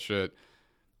conceptualist bullshit,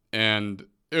 and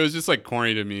it was just like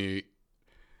corny to me.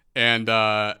 And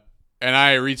I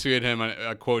retweeted him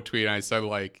a quote tweet, and I said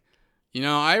like,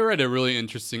 I read a really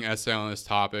interesting essay on this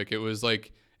topic. It was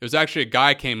actually a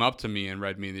guy came up to me and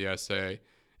read me the essay.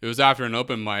 It was after an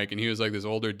open mic, and he was like this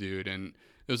older dude, and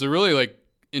it was a really like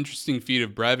interesting feat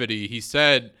of brevity. He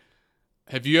said,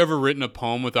 have you ever written a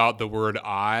poem without the word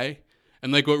I?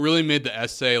 And like what really made the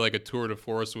essay like a tour de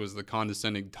force was the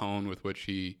condescending tone with which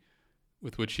he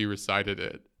recited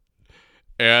it.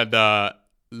 And that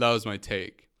was my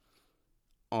take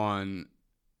on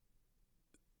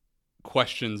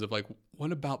questions of like,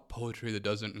 what about poetry that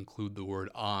doesn't include the word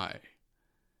I?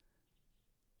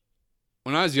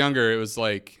 When I was younger, it was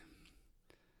like,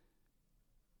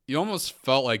 you almost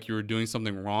felt like you were doing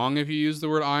something wrong if you used the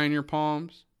word I in your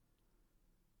poems.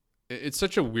 It's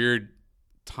such a weird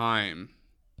time,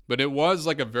 but it was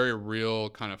like a very real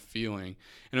kind of feeling.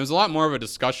 And it was a lot more of a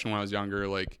discussion when I was younger,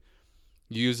 like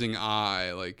using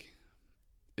I, like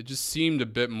it just seemed a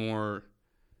bit more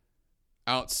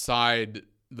outside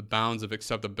the bounds of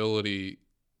acceptability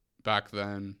back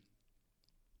then.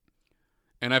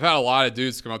 And I've had a lot of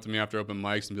dudes come up to me after open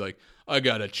mics and be like, I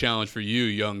got a challenge for you,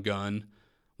 young gun.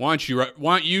 Why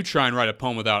don't you try and write a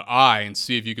poem without I and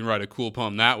see if you can write a cool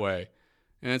poem that way?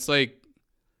 And it's like,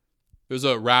 there's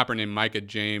a rapper named Micah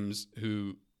James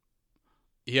who,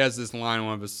 he has this line in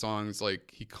one of his songs,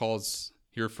 like he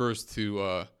refers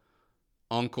to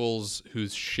uncles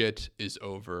whose shit is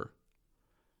over.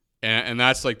 And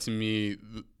that's like, to me,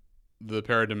 the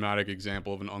paradigmatic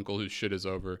example of an uncle whose shit is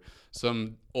over.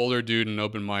 Some older dude in an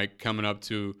open mic coming up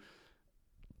to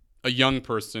a young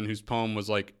person whose poem was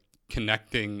like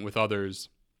connecting with others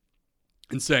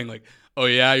and saying like, oh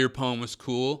yeah, your poem was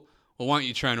cool. Well, why don't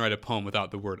you try and write a poem without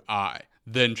the word I,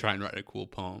 then try and write a cool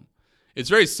poem. It's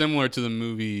very similar to the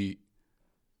movie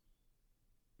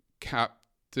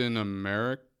Captain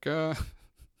America.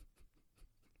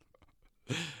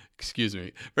 Excuse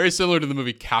me. Very similar to the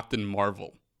movie Captain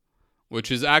Marvel,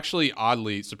 which is actually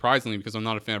oddly, surprisingly, because I'm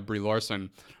not a fan of Brie Larson,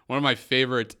 one of my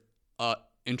favorite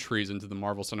entries into the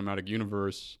Marvel Cinematic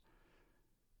Universe,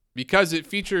 because it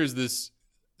features this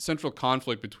central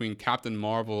conflict between Captain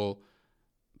Marvel,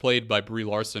 played by Brie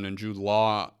Larson, and Jude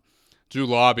Law. Jude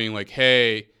Law being like,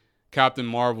 hey, Captain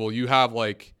Marvel, you have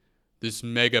like this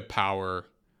mega power,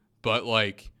 but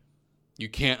like you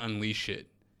can't unleash it.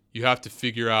 You have to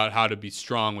figure out how to be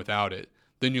strong without it.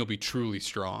 Then you'll be truly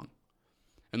strong.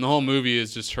 And the whole movie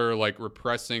is just her like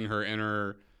repressing her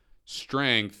inner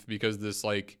strength because this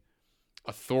like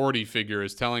authority figure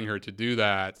is telling her to do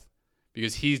that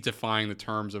because he's defying the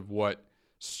terms of what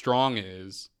strong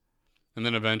is. And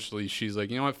then eventually she's like,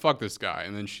 you know what, fuck this guy.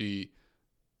 And then she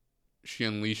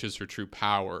unleashes her true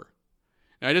power.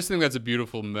 And I just think that's a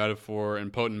beautiful metaphor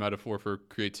and potent metaphor for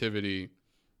creativity.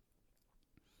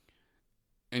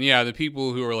 And yeah, the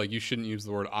people who are like, you shouldn't use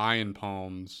the word I in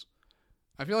poems,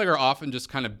 I feel like are often just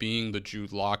kind of being the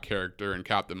Jude Law character in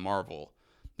Captain Marvel.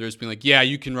 They're just being like, yeah,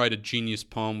 you can write a genius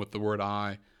poem with the word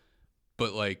I,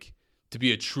 but like to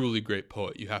be a truly great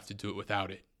poet, you have to do it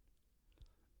without it.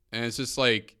 And it's just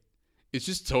like, it's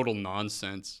just total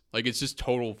nonsense. Like, it's just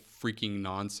total freaking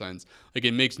nonsense. Like,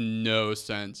 it makes no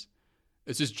sense.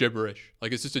 It's just gibberish.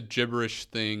 Like, it's just a gibberish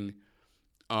thing.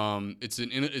 It's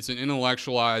an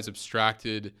intellectualized,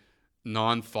 abstracted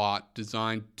non-thought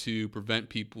designed to prevent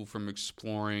people from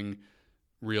exploring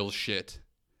real shit.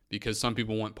 Because some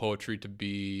people want poetry to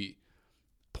be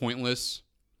pointless,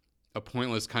 a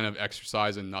pointless kind of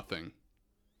exercise in nothing.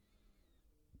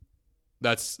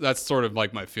 That's sort of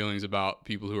like my feelings about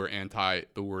people who are anti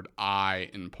the word I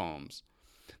in poems.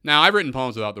 Now, I've written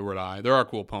poems without the word I. There are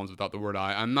cool poems without the word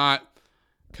I. I'm not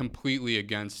completely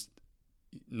against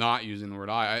not using the word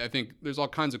I. I think there's all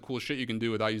kinds of cool shit you can do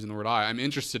without using the word I. I'm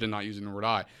interested in not using the word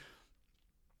I.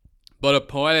 But a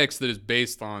poetics that is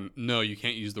based on, no, you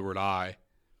can't use the word I,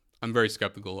 I'm very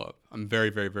skeptical of. I'm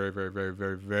very, very, very, very, very,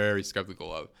 very, very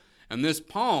skeptical of. And this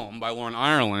poem by Lauren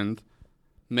Ireland,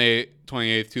 May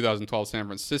 28th, 2012, San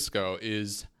Francisco,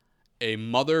 is a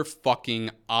motherfucking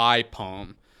I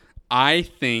poem. I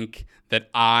think that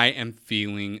I am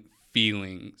feeling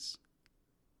feelings.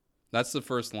 That's the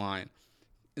first line.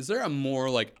 Is there a more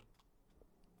like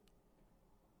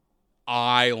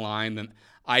I line than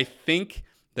I think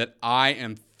that I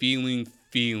am feeling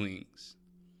feelings?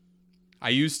 I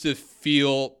used to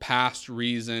feel past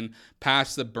reason,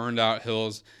 past the burned out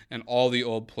hills and all the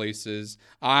old places.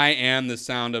 I am the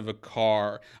sound of a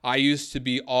car. I used to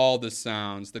be all the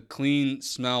sounds, the clean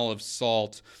smell of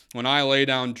salt. When I lay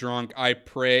down drunk, I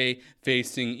pray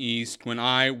facing east. When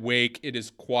I wake, it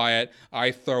is quiet. I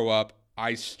throw up.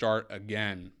 I start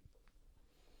again.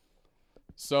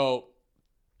 So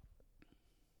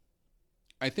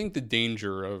I think the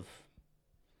danger of,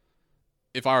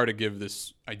 if I were to give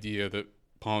this idea that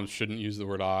poems shouldn't use the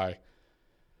word I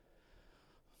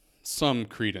some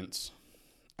credence,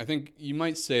 I think you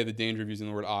might say the danger of using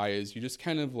the word I is you just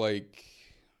kind of like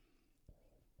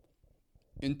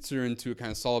enter into a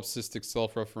kind of solipsistic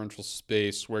self-referential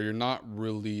space where you're not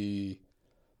really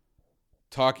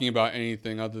talking about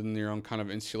anything other than your own kind of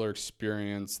insular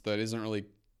experience that isn't really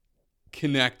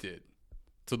connected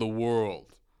to the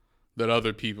world that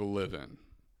other people live in.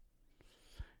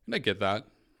 And I get that.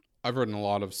 I've written a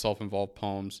lot of self-involved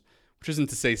poems, which isn't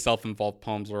to say self-involved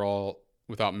poems are all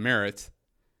without merit,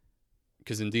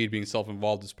 because indeed being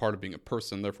self-involved is part of being a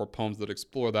person. Therefore, poems that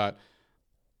explore that,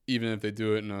 even if they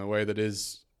do it in a way that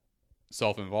is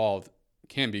self-involved,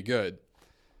 can be good.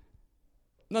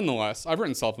 Nonetheless, I've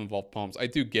written self-involved poems. I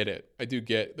do get it. I do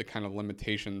get the kind of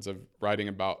limitations of writing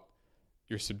about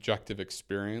your subjective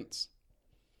experience.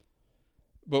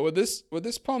 But what this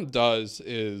poem does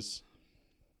is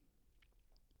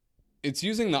it's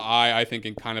using the I think,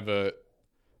 in kind of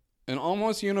an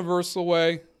almost universal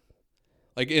way.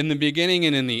 Like in the beginning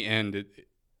and in the end,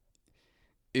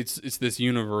 it's this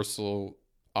universal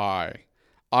I.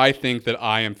 I think that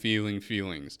I am feeling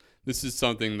feelings. This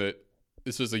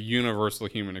is a universal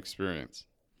human experience.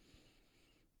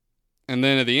 And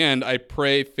then at the end, I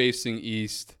pray facing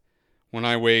east. When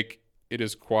I wake, it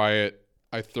is quiet.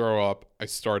 I throw up. I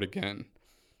start again.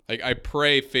 Like I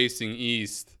pray facing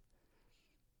east.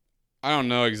 I don't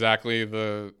know exactly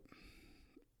the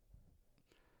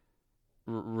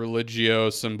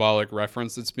religio-symbolic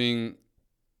reference that's being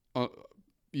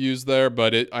used there,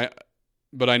 but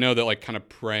I know that like kind of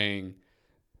praying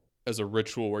as a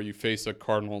ritual where you face a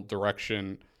cardinal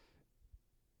direction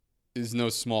is no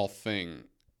small thing.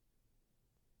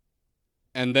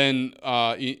 And then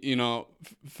so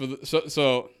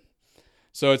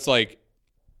it's like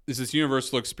it's this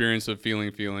universal experience of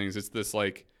feeling feelings. It's this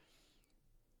like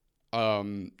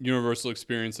universal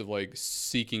experience of like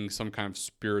seeking some kind of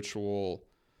spiritual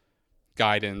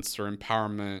guidance or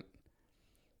empowerment.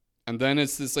 And then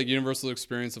it's this like universal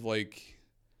experience of like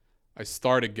I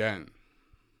start again.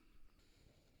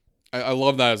 I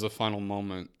love that as a final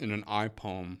moment in an I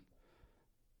poem,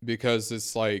 because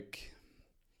it's like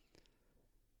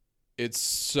it's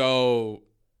so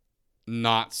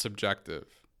not subjective,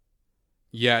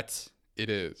 yet it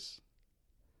is.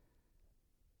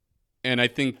 And I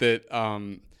think that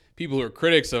people who are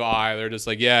critics of I, they're just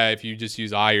like, yeah, if you just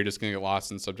use I, you're just going to get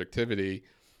lost in subjectivity,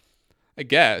 I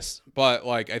guess. But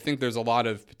like, I think there's a lot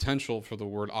of potential for the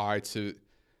word I to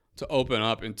open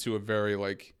up into a very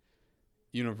like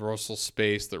universal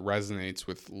space that resonates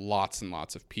with lots and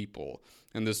lots of people.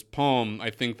 And this poem, I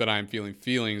think that I'm feeling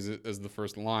feelings as the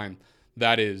first line,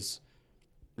 that is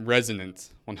resonant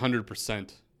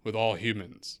 100% with all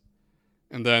humans.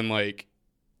 And then like,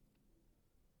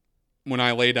 when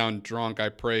I lay down drunk, I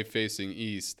pray facing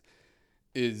east,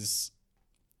 it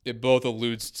both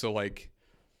alludes to like,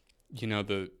 you know,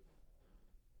 the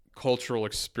cultural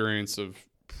experience of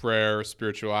prayer,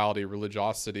 spirituality,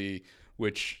 religiosity,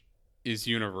 which is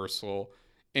universal,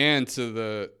 and to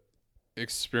the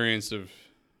experience of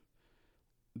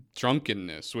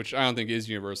drunkenness, which I don't think is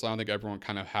universal. I don't think everyone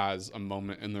kind of has a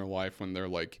moment in their life when they're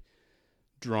like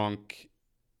drunk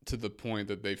to the point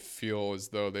that they feel as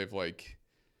though they've like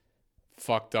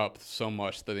fucked up so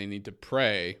much that they need to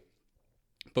pray.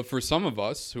 But for some of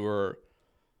us who are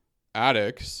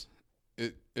addicts,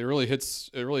 it really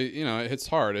hits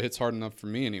hard. It hits hard enough for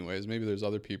me anyways. Maybe there's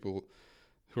other people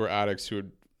who are addicts who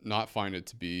would not find it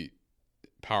to be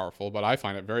powerful, but I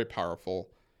find it very powerful.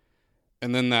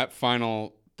 And then that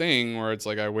final thing where it's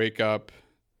like I wake up,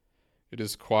 it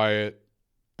is quiet,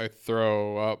 I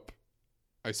throw up,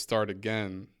 I start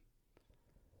again.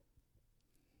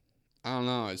 I don't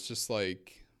know, it's just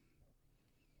like,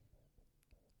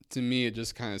 to me it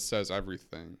just kind of says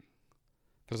everything.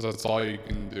 Cause that's all you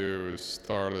can do is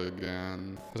start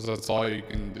again. Cause that's all you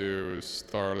can do is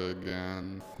start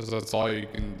again. Cause that's all you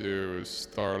can do is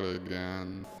start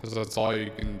again. Cause that's all you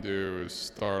can do is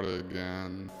start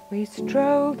again. We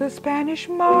strolled the Spanish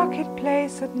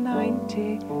marketplace at 90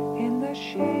 in the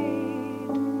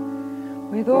shade,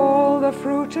 with all the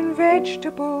fruit and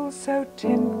vegetables so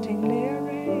temptingly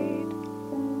arrayed.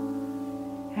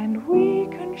 And we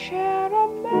can share a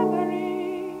memory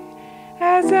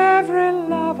as every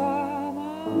lover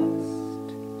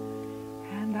must.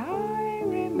 And I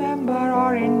remember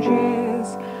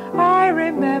oranges, I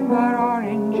remember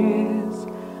oranges,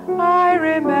 I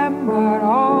remember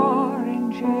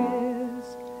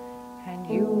oranges, and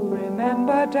you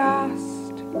remember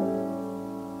dust.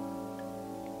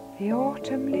 The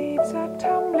autumn leaves are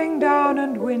tumbling down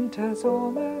and winter's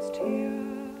almost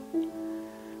here,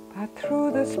 but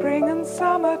through the spring and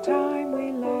summertime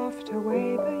we laughed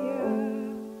away the year.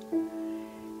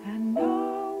 And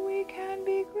now we can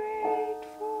be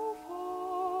grateful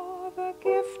for the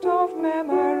gift of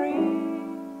memory.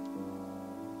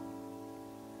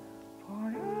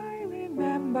 For I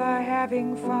remember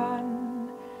having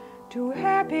fun to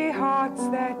happy hearts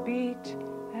that beat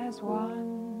as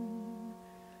one,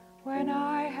 when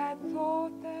I had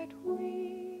thought that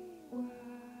we were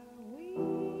we,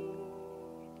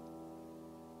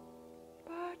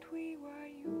 but we were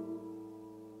you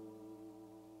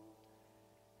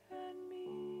and me.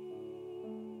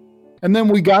 And then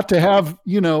we got to have,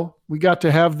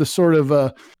 the sort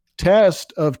of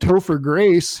test of Topher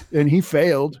Grace, and he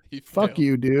failed. Fuck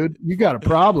you, dude. You got a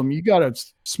problem. You got a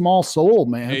small soul,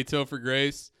 man. Hey, Topher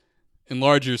Grace,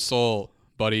 enlarge your soul,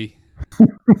 buddy.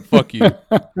 Fuck you,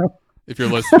 if you're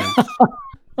listening.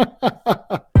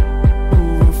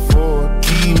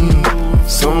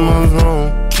 Someone's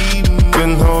wrong.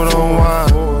 Couldn't hold on why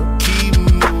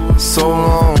so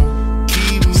long.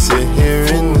 Sit here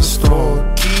in the storm.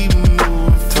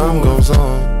 Time goes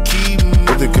on,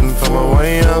 but they couldn't find my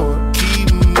way out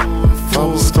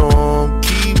from the storm.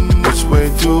 Which way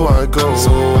do I go?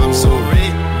 I'm so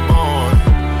reborn.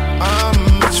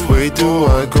 Which way do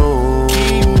I go?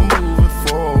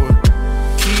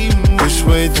 Which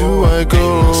way do I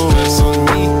go?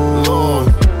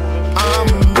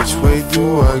 Which way do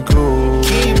I go?